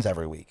happens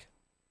every week.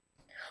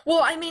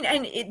 Well, I mean,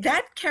 and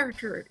that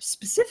character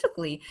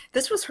specifically,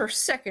 this was her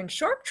second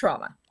shark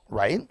trauma.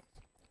 Right?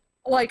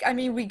 Like, I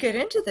mean, we get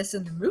into this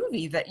in the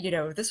movie that,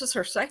 this was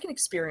her second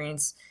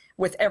experience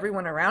with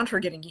everyone around her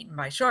getting eaten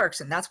by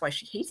sharks, and that's why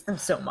she hates them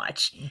so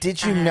much.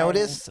 Did you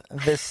notice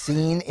the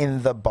scene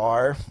in the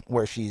bar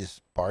where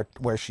she's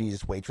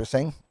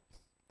waitressing?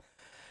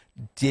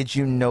 Did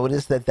you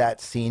notice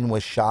that scene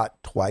was shot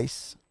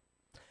twice?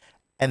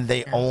 And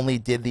they No. only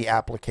did the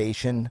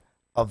application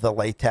of the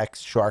latex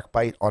shark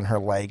bite on her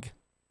leg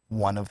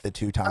one of the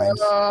 2 times.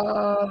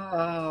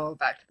 Oh,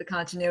 back to the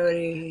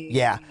continuity.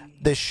 Yeah,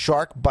 the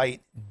shark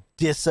bite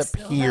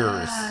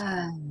disappears.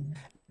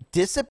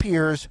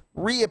 Disappears,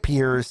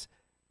 reappears,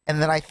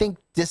 and then I think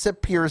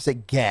disappears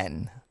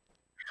again.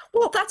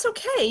 Well, that's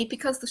okay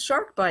because the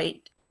shark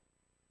bite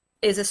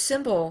is a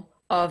symbol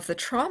of the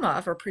trauma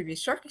of her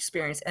previous shark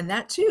experience, and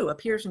that too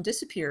appears and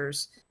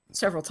disappears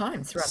several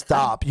times throughout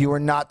Stop. You are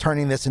not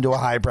turning this into a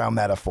highbrow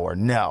metaphor.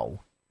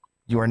 No.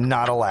 You are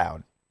not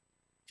allowed.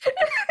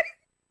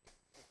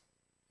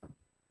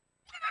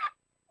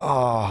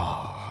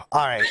 Oh,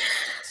 all right.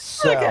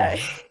 So,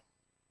 Okay.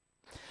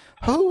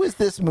 who is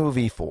this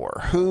movie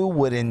for? Who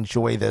would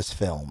enjoy this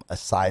film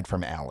aside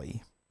from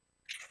Allie?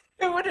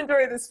 Who would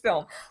enjoy this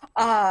film?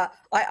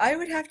 I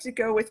would have to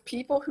go with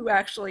people who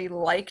actually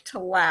like to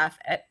laugh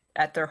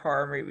at their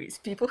horror movies.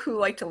 People who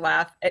like to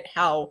laugh at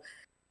how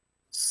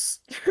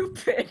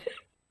stupid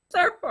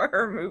their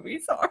horror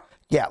movies are.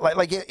 Yeah,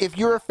 like if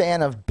you're a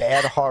fan of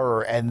bad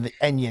horror and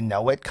you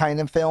know it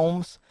kind of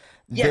films,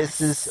 Yes.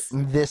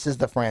 this is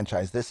the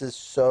franchise. This is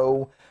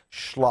so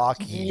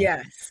schlocky.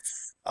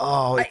 Yes.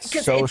 Oh, it's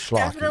 'Cause so it's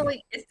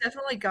schlocky.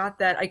 definitely got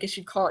that, I guess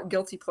you'd call it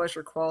guilty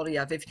pleasure quality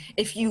of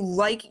if you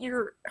like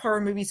your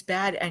horror movies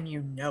bad and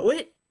you know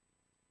it,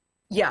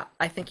 yeah,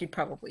 I think you'd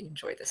probably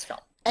enjoy this film.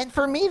 And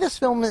for me, this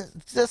film is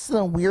just in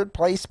a weird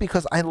place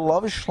because I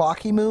love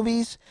schlocky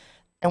movies.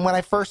 And when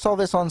I first saw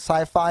this on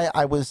Sci-Fi,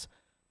 I was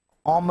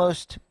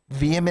almost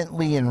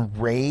vehemently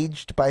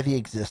enraged by the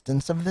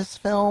existence of this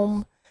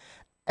film.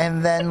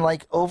 And then,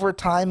 like, over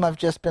time, I've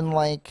just been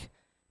like,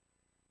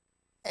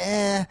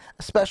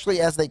 especially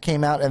as they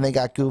came out and they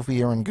got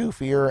goofier and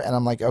goofier. And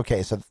I'm like,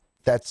 okay, so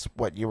that's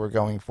what you were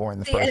going for in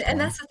the See, first and one.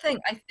 that's the thing.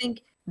 I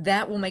think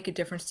that will make a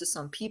difference to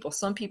some people.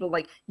 Some people,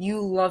 like,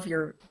 you love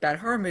your bad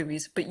horror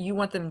movies, but you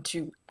want them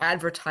to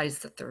advertise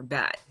that they're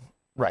bad.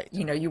 Right.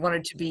 You know, you want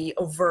it to be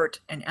overt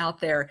and out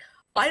there.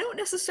 I don't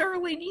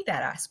necessarily need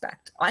that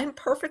aspect. I'm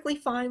perfectly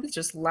fine with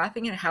just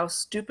laughing at how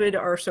stupid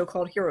our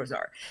so-called heroes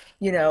are.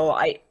 You know,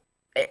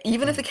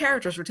 even if the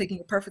characters were taking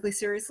it perfectly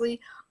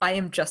seriously, I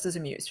am just as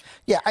amused.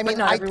 Yeah, I But mean,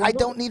 not I everyone will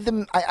don't be. need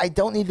them. I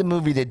don't need the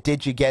movie to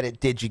did you get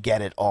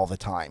it all the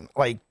time.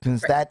 Like,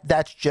 'cause Right.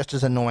 that's just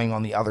as annoying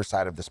on the other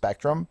side of the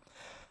spectrum.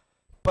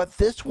 But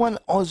this one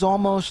was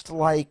almost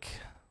like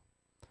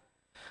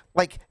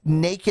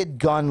Naked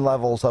Gun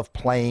levels of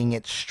playing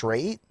it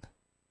straight,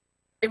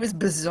 It was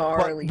but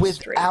bizarrely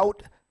straight.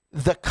 without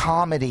the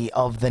comedy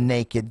of the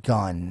Naked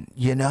Gun.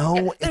 You Yeah,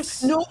 know, there's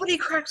it's nobody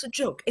cracks a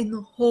joke in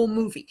the whole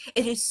movie.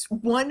 It is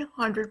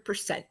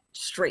 100%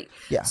 straight.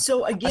 yeah.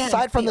 So again,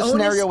 Aside from the the onus.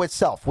 scenario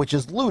itself, which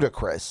is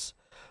ludicrous.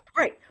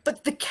 Right,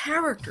 but the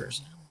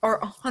characters are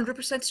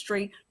 100%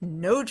 straight.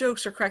 No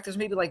jokes are cracked. There's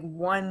maybe like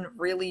one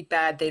really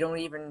bad. They don't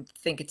even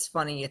think it's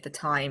funny at the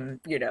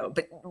time, you know.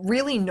 But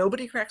really,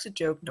 nobody cracks a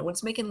joke. No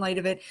one's making light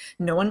of it.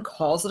 No one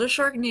calls it a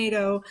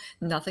Sharknado.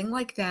 Nothing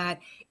like that.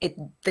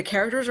 The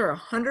characters are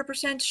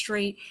 100%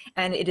 straight,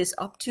 and it is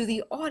up to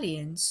the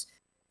audience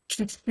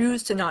to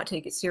choose to not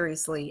take it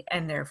seriously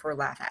and therefore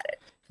laugh at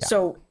it. Yeah.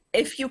 So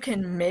if you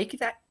can make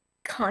that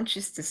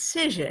conscious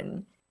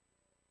decision,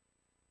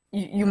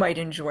 you might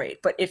enjoy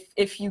it. But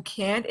if you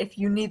can't, if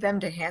you need them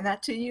to hand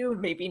that to you,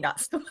 maybe not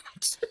so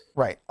much.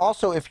 Right.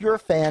 Also, if you're a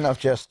fan of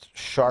just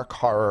shark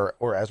horror,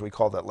 or as we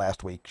called it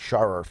last week,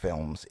 sharrer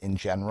films in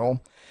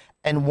general,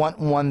 and want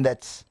one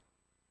that's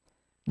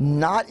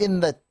not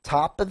in the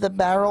top of the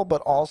barrel,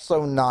 but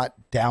also not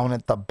down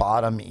at the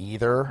bottom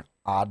either,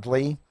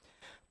 oddly.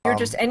 You're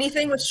just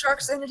anything with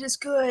sharks in it is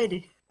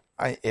good.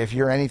 If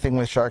you're anything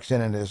with sharks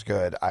in it is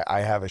good, I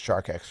have a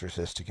shark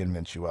exorcist to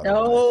convince you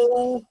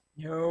otherwise.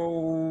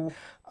 No.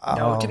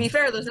 No, to be Um,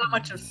 fair, there's not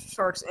much of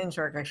sharks in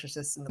Shark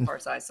Exorcist in the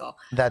parts I saw.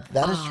 that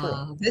is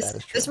true. This That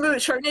is true. this movie,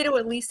 Sharknado,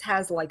 at least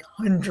has like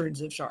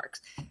hundreds of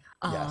sharks.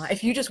 Yes.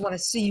 If you just want to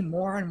see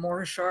more and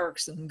more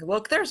sharks, and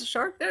look, there's a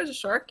shark,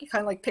 you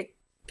kind of like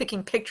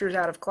picking pictures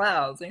out of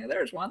clouds. You know,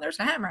 there's one, there's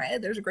a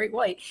hammerhead, there's a great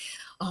white,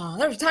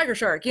 there's a tiger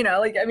shark. You know,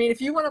 like, I mean,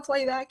 if you want to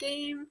play that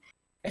game,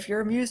 if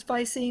you're amused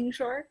by seeing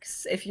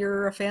sharks, if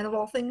you're a fan of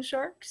all things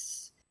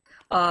sharks,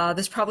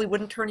 this probably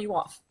wouldn't turn you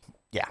off.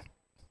 Yeah.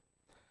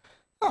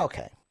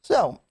 Okay.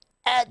 So,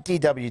 at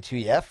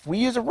DWTF, we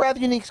use a rather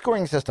unique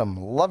scoring system,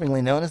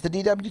 lovingly known as the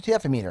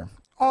DWTF-meter.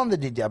 On the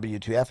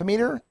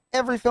DWTF-meter,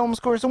 every film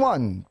scores a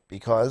 1,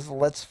 because,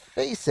 let's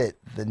face it,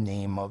 the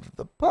name of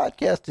the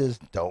podcast is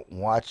Don't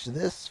Watch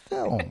This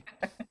Film.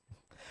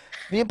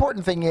 The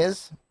important thing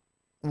is,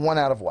 1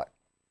 out of what?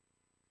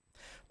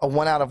 A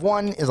 1 out of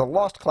 1 is a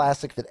lost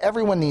classic that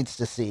everyone needs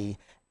to see,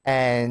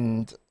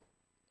 and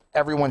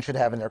everyone should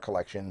have in their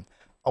collection.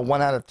 A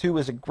 1 out of 2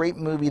 is a great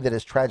movie that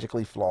is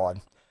tragically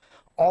flawed.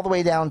 All the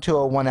way down to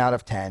a 1 out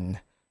of 10,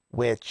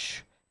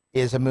 which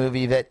is a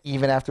movie that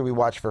even after we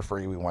watch for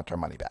free, we want our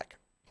money back.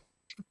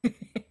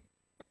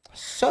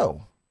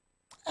 So,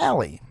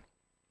 Allie,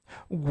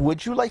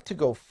 would you like to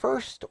go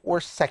first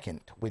or second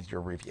with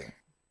your review?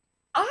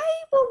 I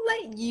will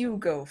let you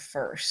go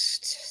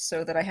first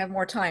so that I have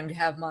more time to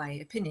have my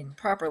opinion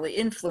properly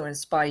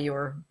influenced by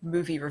your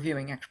movie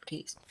reviewing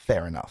expertise.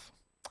 Fair enough.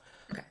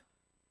 Okay.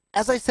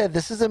 As I said,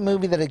 this is a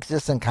movie that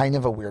exists in kind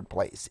of a weird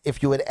place.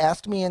 If you had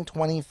asked me in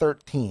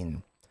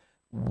 2013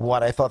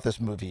 what I thought this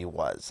movie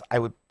was, I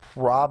would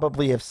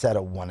probably have said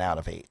a 1 out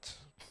of 8.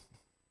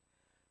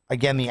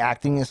 Again, the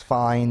acting is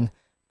fine.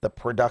 The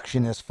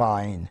production is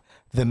fine.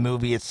 The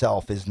movie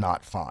itself is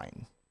not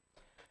fine.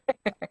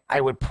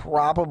 I would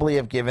probably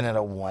have given it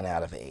a 1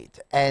 out of 8.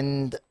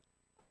 And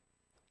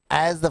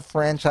as the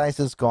franchise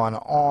has gone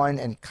on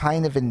and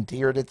kind of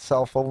endeared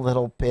itself a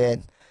little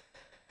bit,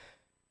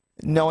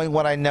 knowing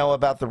what I know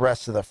about the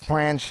rest of the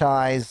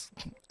franchise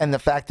and the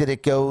fact that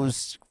it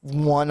goes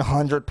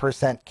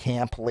 100%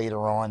 camp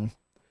later on,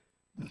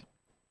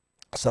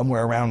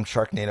 somewhere around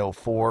Sharknado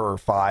 4 or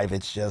 5,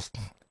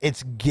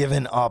 it's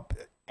given up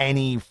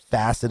any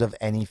facet of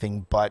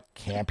anything but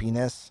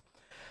campiness.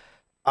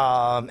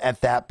 At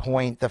that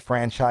point, the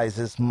franchise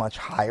is much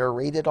higher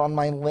rated on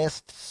my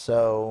list,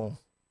 so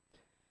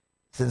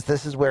since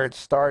this is where it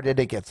started,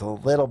 it gets a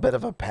little bit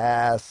of a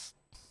pass.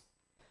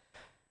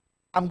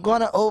 I'm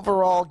going to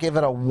overall give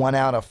it a 1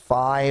 out of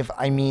 5.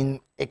 I mean,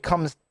 it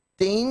comes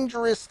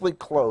dangerously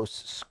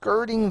close,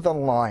 skirting the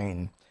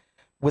line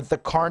with the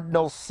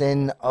cardinal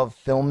sin of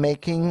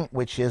filmmaking,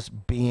 which is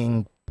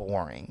being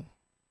boring.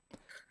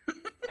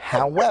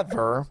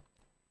 However,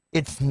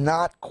 it's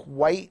not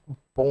quite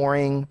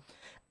boring,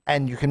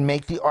 and you can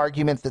make the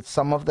argument that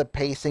some of the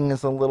pacing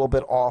is a little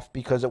bit off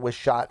because it was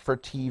shot for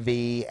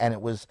TV and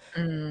it was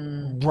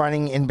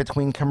running in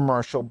between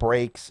commercial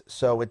breaks,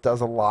 so it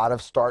does a lot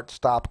of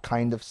start-stop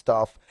kind of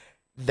stuff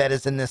that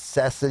is a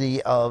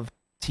necessity of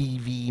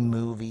TV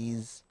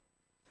movies.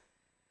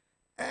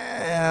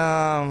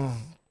 I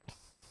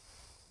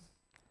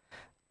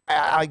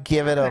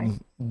give it a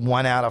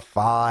 1 out of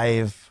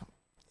 5.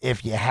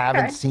 If you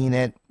haven't Okay. seen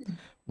it,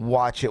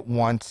 watch it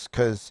once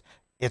because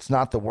it's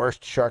not the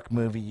worst shark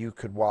movie you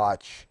could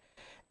watch.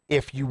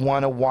 If you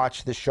want to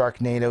watch the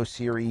Sharknado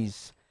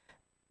series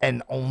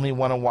and only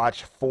want to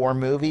watch 4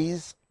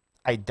 movies,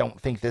 I don't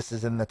think this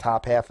is in the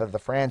top half of the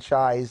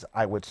franchise.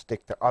 I would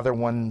stick to other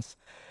ones.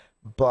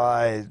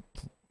 But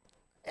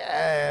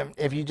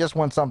if you just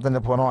want something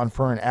to put on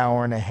for an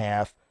hour and a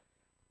half,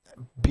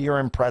 beer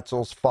and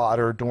pretzels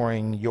fodder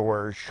during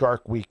your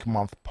Shark Week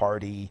month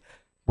party,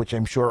 which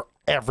I'm sure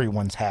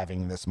everyone's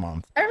having this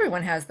month.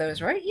 Everyone has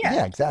those, right? Yeah.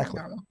 Yeah, exactly.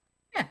 Normal.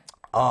 Yeah.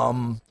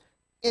 Um,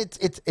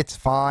 it's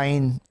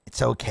fine.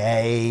 It's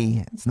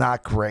okay. It's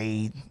not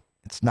great.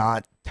 It's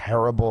not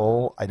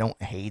terrible. I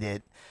don't hate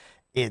it.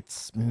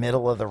 It's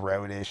middle of the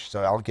roadish,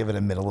 so I'll give it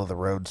a middle of the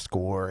road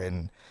score,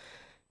 and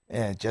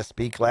just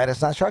be glad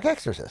it's not Shark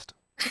Exorcist.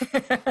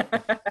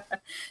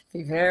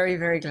 Be very,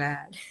 very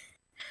glad.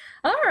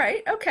 All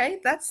right. Okay.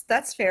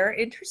 That's fair.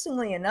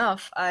 Interestingly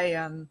enough,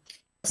 You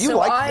so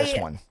liked this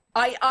one.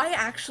 I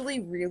actually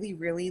really,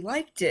 really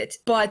liked it,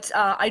 but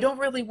I don't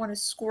really want to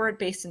score it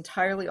based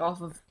entirely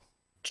off of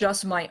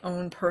just my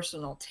own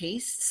personal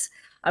tastes.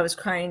 I was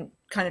kind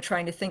of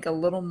trying to think a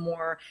little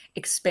more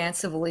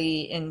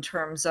expansively in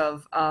terms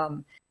of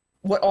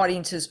what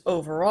audiences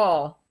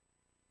overall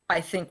I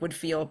think would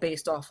feel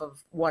based off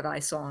of what I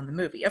saw in the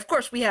movie. Of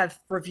course, we have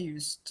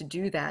reviews to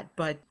do that,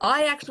 but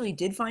I actually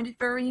did find it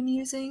very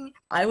amusing.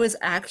 I was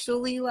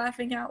actually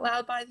laughing out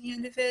loud by the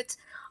end of it.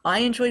 I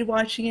enjoyed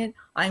watching it.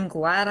 I'm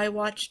glad I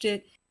watched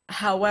it.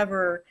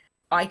 However,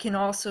 I can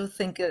also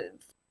think of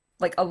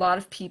like a lot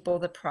of people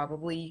that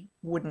probably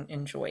wouldn't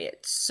enjoy it.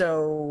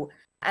 So,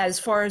 as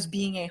far as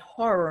being a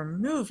horror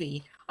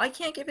movie, I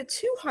can't give it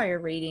too high a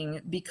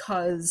rating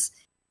because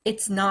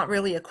it's not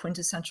really a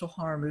quintessential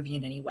horror movie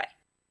in any way.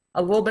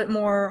 A little bit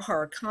more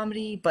horror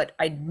comedy, but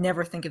I'd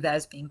never think of that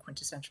as being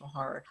quintessential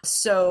horror.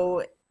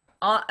 So,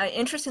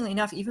 interestingly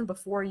enough, even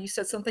before you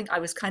said something, I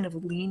was kind of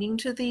leaning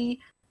to the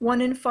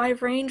 1 in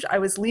 5 range. I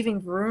was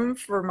leaving room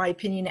for my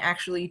opinion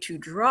actually to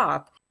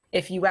drop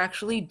if you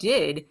actually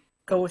did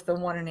go with the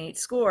 1 in 8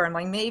 score. I'm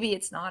like, maybe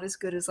it's not as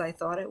good as I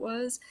thought it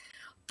was.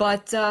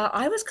 But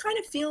I was kind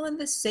of feeling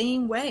the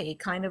same way,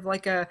 kind of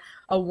like a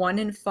 1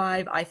 in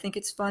 5. I think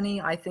it's funny.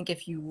 I think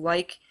if you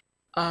like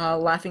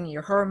laughing at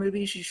your horror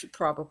movies, you should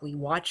probably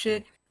watch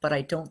it. But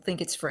I don't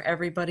think it's for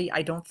everybody.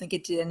 I don't think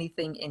it did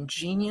anything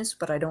ingenious,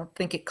 but I don't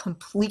think it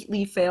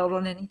completely failed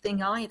on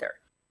anything either.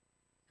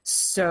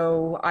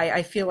 So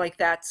I feel like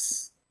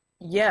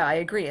yeah, I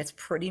agree. It's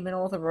pretty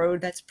middle of the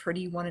road. That's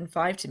pretty 1 in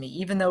 5 to me.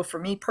 Even though for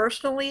me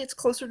personally, it's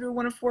closer to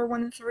 1 in 4,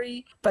 1 in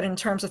 3. But in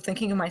terms of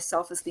thinking of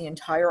myself as the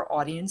entire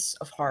audience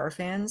of horror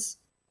fans,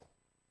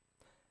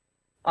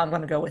 I'm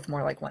going to go with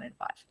more like 1 in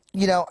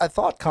 5. A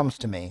thought comes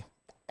to me,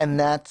 and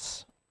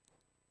that's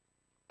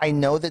I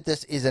know that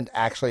this isn't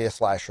actually a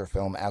slasher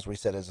film, as we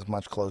said, is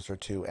much closer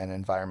to an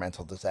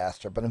environmental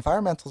disaster, but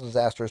environmental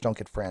disasters don't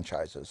get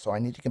franchises, so I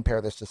need to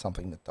compare this to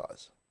something that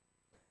does.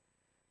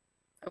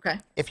 Okay.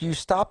 If you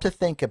stop to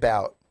think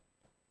about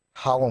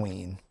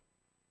Halloween,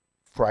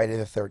 Friday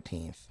the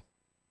 13th,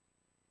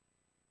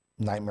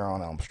 Nightmare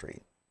on Elm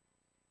Street,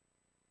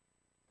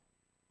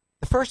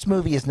 the first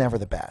movie is never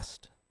the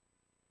best.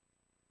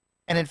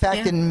 And in fact,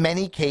 Yeah. in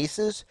many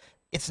cases,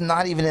 it's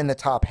not even in the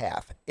top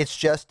half. It's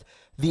just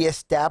the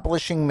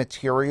establishing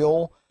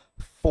material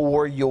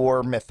for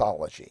your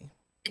mythology.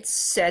 It's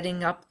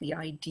setting up the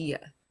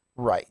idea.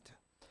 Right.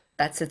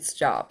 That's its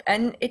job.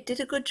 And it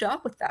did a good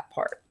job with that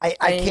part. I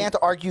can't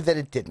argue that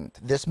it didn't.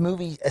 This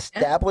movie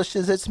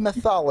establishes its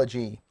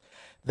mythology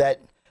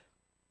that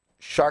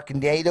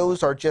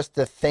Sharknadoes are just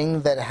a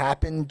thing that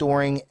happened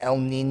during El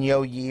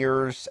Nino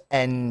years,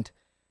 and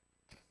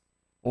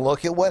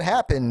look at what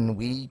happened.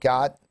 We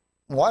got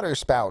water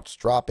spouts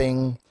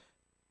dropping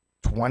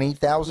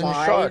 20,000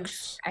 Live,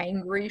 sharks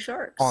angry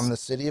sharks. on the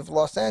city of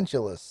Los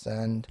Angeles.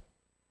 And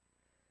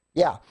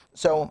yeah,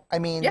 so I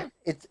mean, Yeah.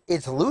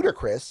 it's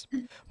ludicrous,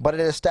 but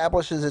it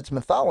establishes its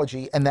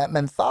mythology, and that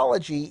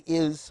mythology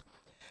is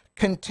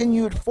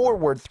continued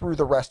forward through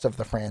the rest of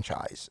the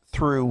franchise,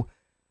 through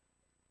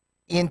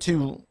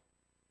into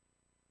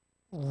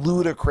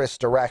ludicrous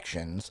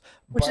directions.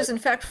 Which but, is in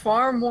fact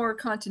far more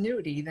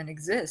continuity than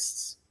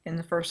exists in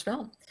the first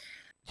film.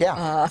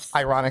 yeah,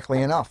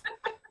 ironically enough.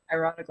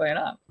 Ironically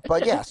enough.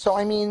 But yeah, so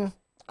I mean,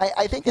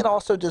 I think it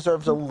also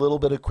deserves a little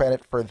bit of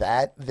credit for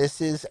that.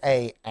 This is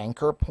a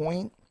anchor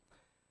point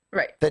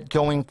Right. that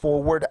going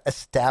forward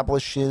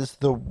establishes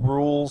the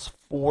rules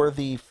for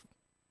the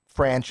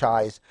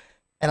franchise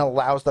and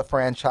allows the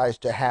franchise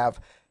to have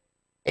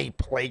a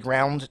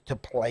playground to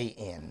play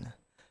in.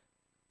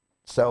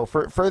 So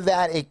for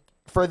that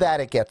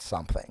it gets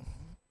something.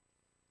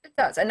 It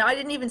does. And I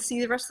didn't even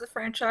see the rest of the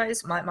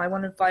franchise. My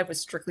 1 in 5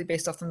 was strictly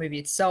based off the movie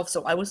itself,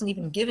 so I wasn't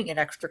even giving it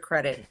extra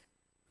credit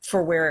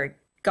for where it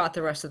got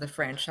the rest of the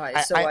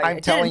franchise. So I'm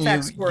did, telling in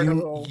fact, score a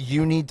little.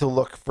 you need to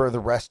look for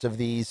the rest of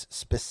these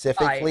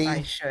specifically.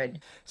 I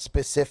should.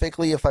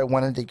 Specifically, if I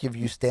wanted to give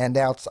you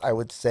standouts, I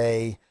would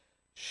say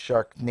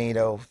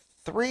Sharknado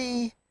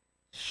 3,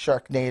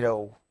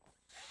 Sharknado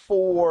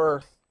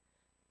 4,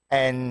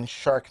 and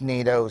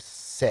Sharknado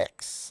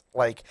 6.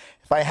 Like,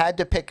 if I had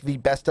to pick the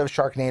best of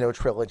Sharknado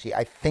trilogy,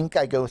 I think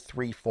I go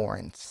 3, 4,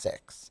 and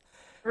 6.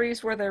 3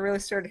 is where they really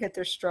started to hit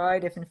their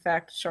stride, if in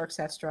fact sharks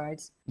have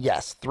strides.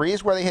 Yes, 3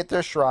 is where they hit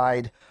their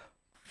stride.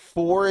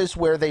 4 is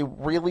where they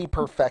really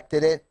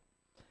perfected it.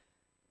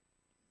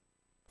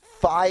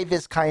 5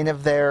 is kind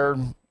of their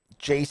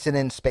Jason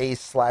in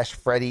space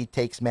 / Freddy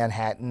takes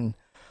Manhattan.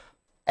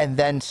 And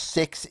then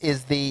 6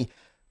 is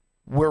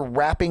we're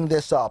wrapping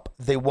this up.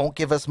 They won't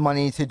give us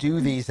money to do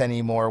these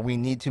anymore. We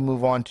need to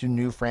move on to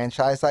new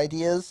franchise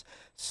ideas.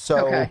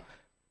 So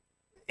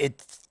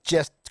it's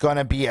just going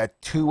to be a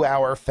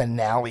 2-hour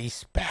finale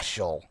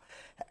special.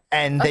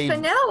 And a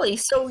finale.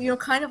 So,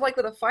 kind of like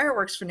with a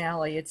fireworks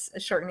finale, it's a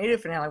Sharknado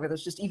finale where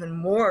there's just even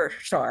more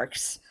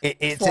sharks.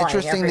 It's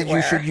interesting everywhere. That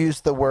you should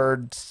use the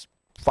words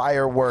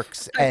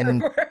fireworks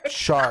and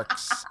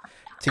sharks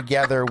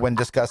together when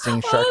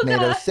discussing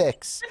Sharknado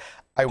 6.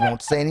 I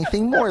won't say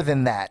anything more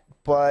than that,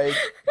 but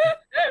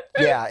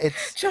yeah,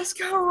 it's just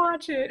go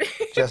watch it.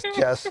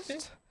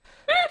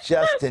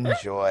 just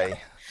enjoy.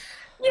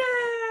 Yay!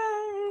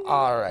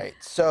 All right,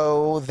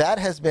 so that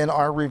has been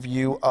our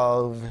review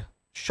of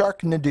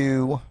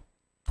Sharknado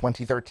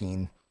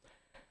 2013.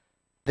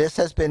 This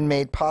has been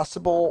made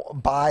possible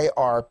by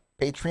our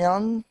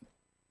Patreon.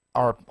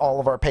 All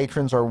of our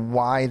patrons are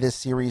why this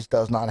series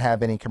does not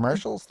have any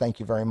commercials. Thank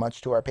you very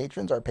much to our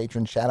patrons. Our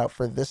patron shout out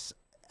for this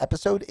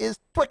episode is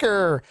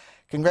Twicker.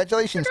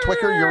 Congratulations,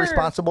 Twicker. You're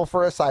responsible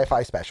for a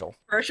sci-fi special.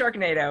 For a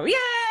Sharknado.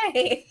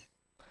 Yay!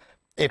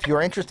 If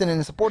you're interested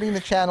in supporting the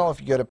channel, if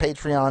you go to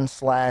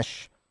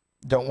Patreon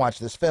 / Don't Watch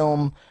This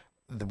Film,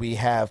 we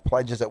have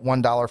pledges at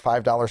 $1,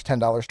 $5, $10,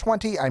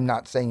 $20. I'm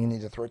not saying you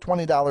need to throw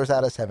 $20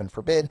 at us, heaven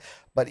forbid,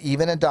 but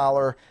even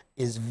 $1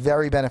 is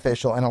very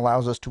beneficial and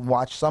allows us to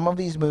watch some of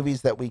these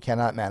movies that we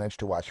cannot manage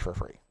to watch for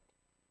free.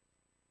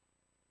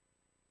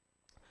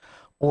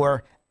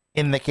 Or,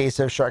 in the case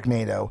of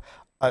Sharknado,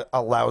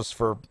 allows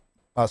for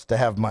us to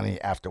have money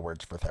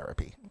afterwards for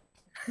therapy.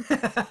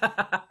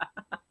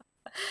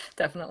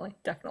 Definitely.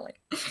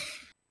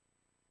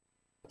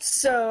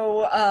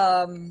 So,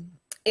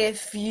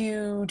 if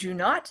you do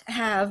not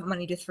have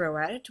money to throw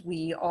at it,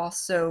 we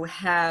also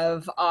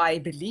have, I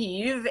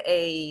believe,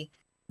 a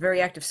very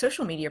active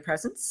social media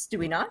presence, do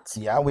we not?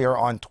 Yeah, we are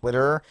on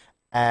Twitter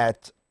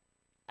at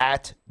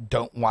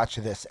Don't Watch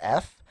This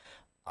F.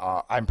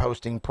 I'm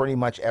posting pretty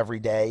much every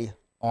day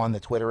on the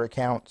Twitter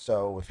account,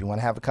 so if you want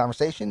to have a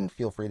conversation,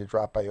 feel free to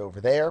drop by over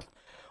there.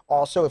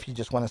 Also, if you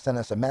just want to send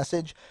us a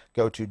message,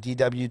 go to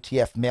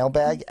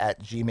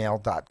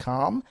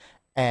dwtfmailbag@gmail.com,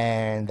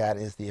 and that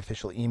is the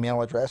official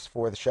email address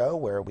for the show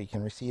where we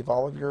can receive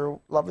all of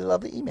your lovely,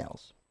 lovely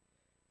emails.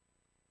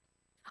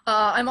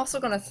 I'm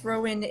also going to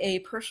throw in a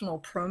personal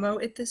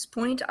promo at this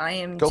point. I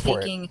am Go for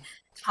taking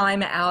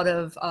time out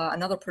of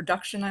another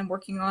production I'm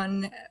working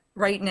on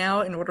right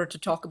now in order to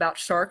talk about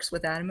sharks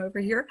with Adam over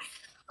here.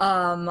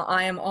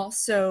 I am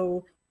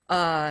also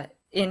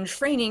in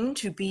training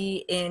to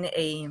be in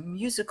a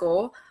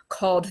musical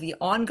called The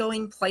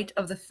Ongoing Plight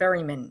of the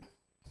Ferryman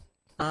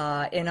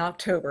in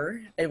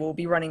October. It will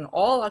be running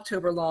all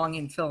October long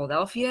in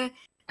Philadelphia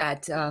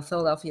at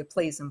Philadelphia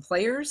Plays and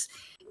Players.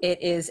 It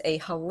is a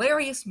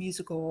hilarious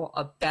musical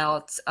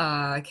about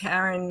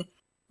Karen,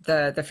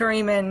 the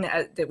ferryman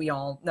that we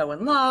all know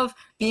and love,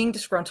 being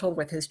disgruntled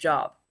with his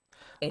job.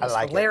 It is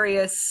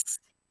hilarious.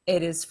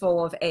 It is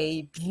full of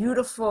a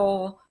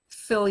beautiful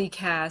Philly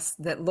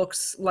cast that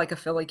looks like a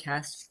Philly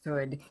cast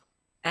should.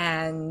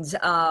 And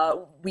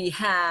we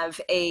have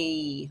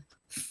a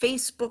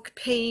Facebook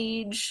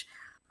page,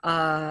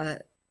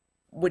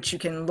 which you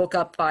can look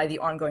up by The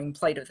Ongoing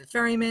Plight of the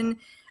Ferryman.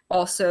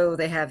 Also,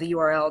 they have the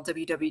URL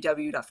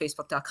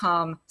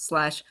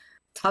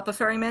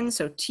www.facebook.com/Topaferryman,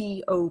 so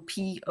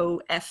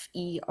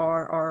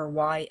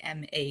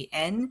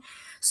TOPOFERRYMAN.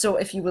 So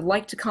if you would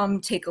like to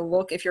come take a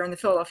look, if you're in the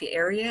Philadelphia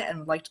area and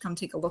would like to come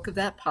take a look at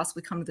that,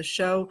 possibly come to the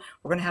show,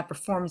 we're going to have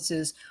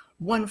performances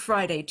one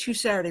Friday, 2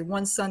 Saturday,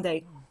 1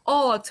 Sunday,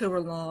 all October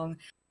long,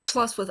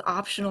 plus with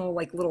optional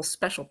little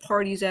special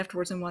parties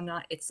afterwards and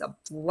whatnot. It's a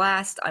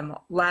blast. I'm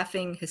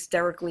laughing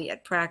hysterically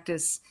at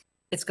practice.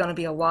 It's going to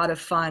be a lot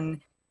of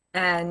fun.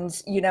 And,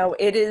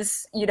 it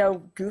is,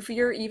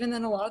 goofier even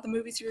than a lot of the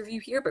movies you review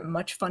here, but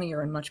much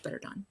funnier and much better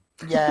done.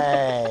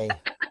 Yay.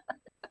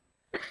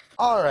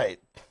 All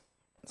right.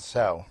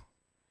 So,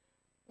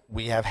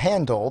 we have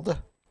handled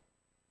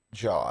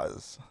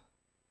Jaws.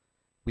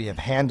 We have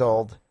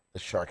handled the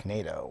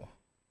Sharknado.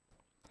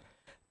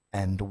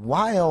 And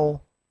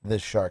while the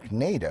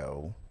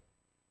Sharknado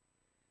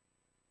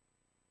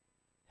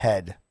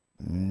had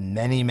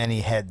many, many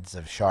heads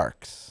of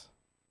sharks,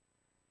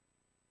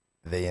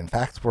 they, in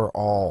fact, were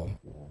all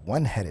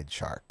one-headed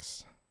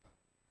sharks.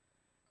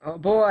 Oh,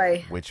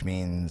 boy. Which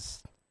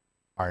means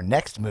our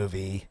next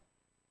movie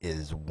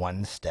is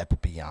one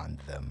step beyond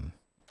them.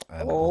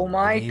 Oh,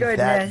 my goodness.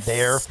 That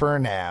there for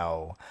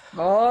now.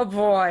 Oh,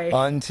 boy.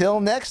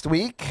 Until next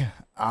week,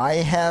 I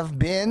have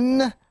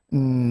been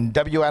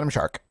W. Adam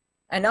Shark.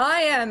 And I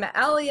am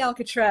Ali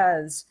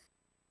Alcatraz.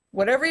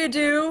 Whatever you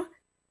do,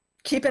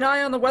 keep an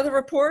eye on the weather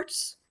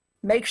reports.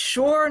 Make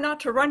sure not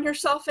to run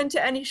yourself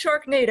into any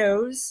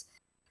sharknadoes.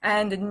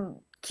 And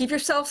keep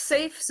yourself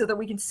safe so that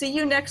we can see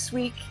you next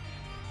week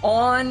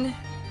on...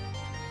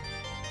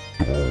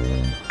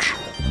 Don't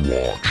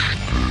watch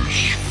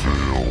this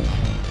film.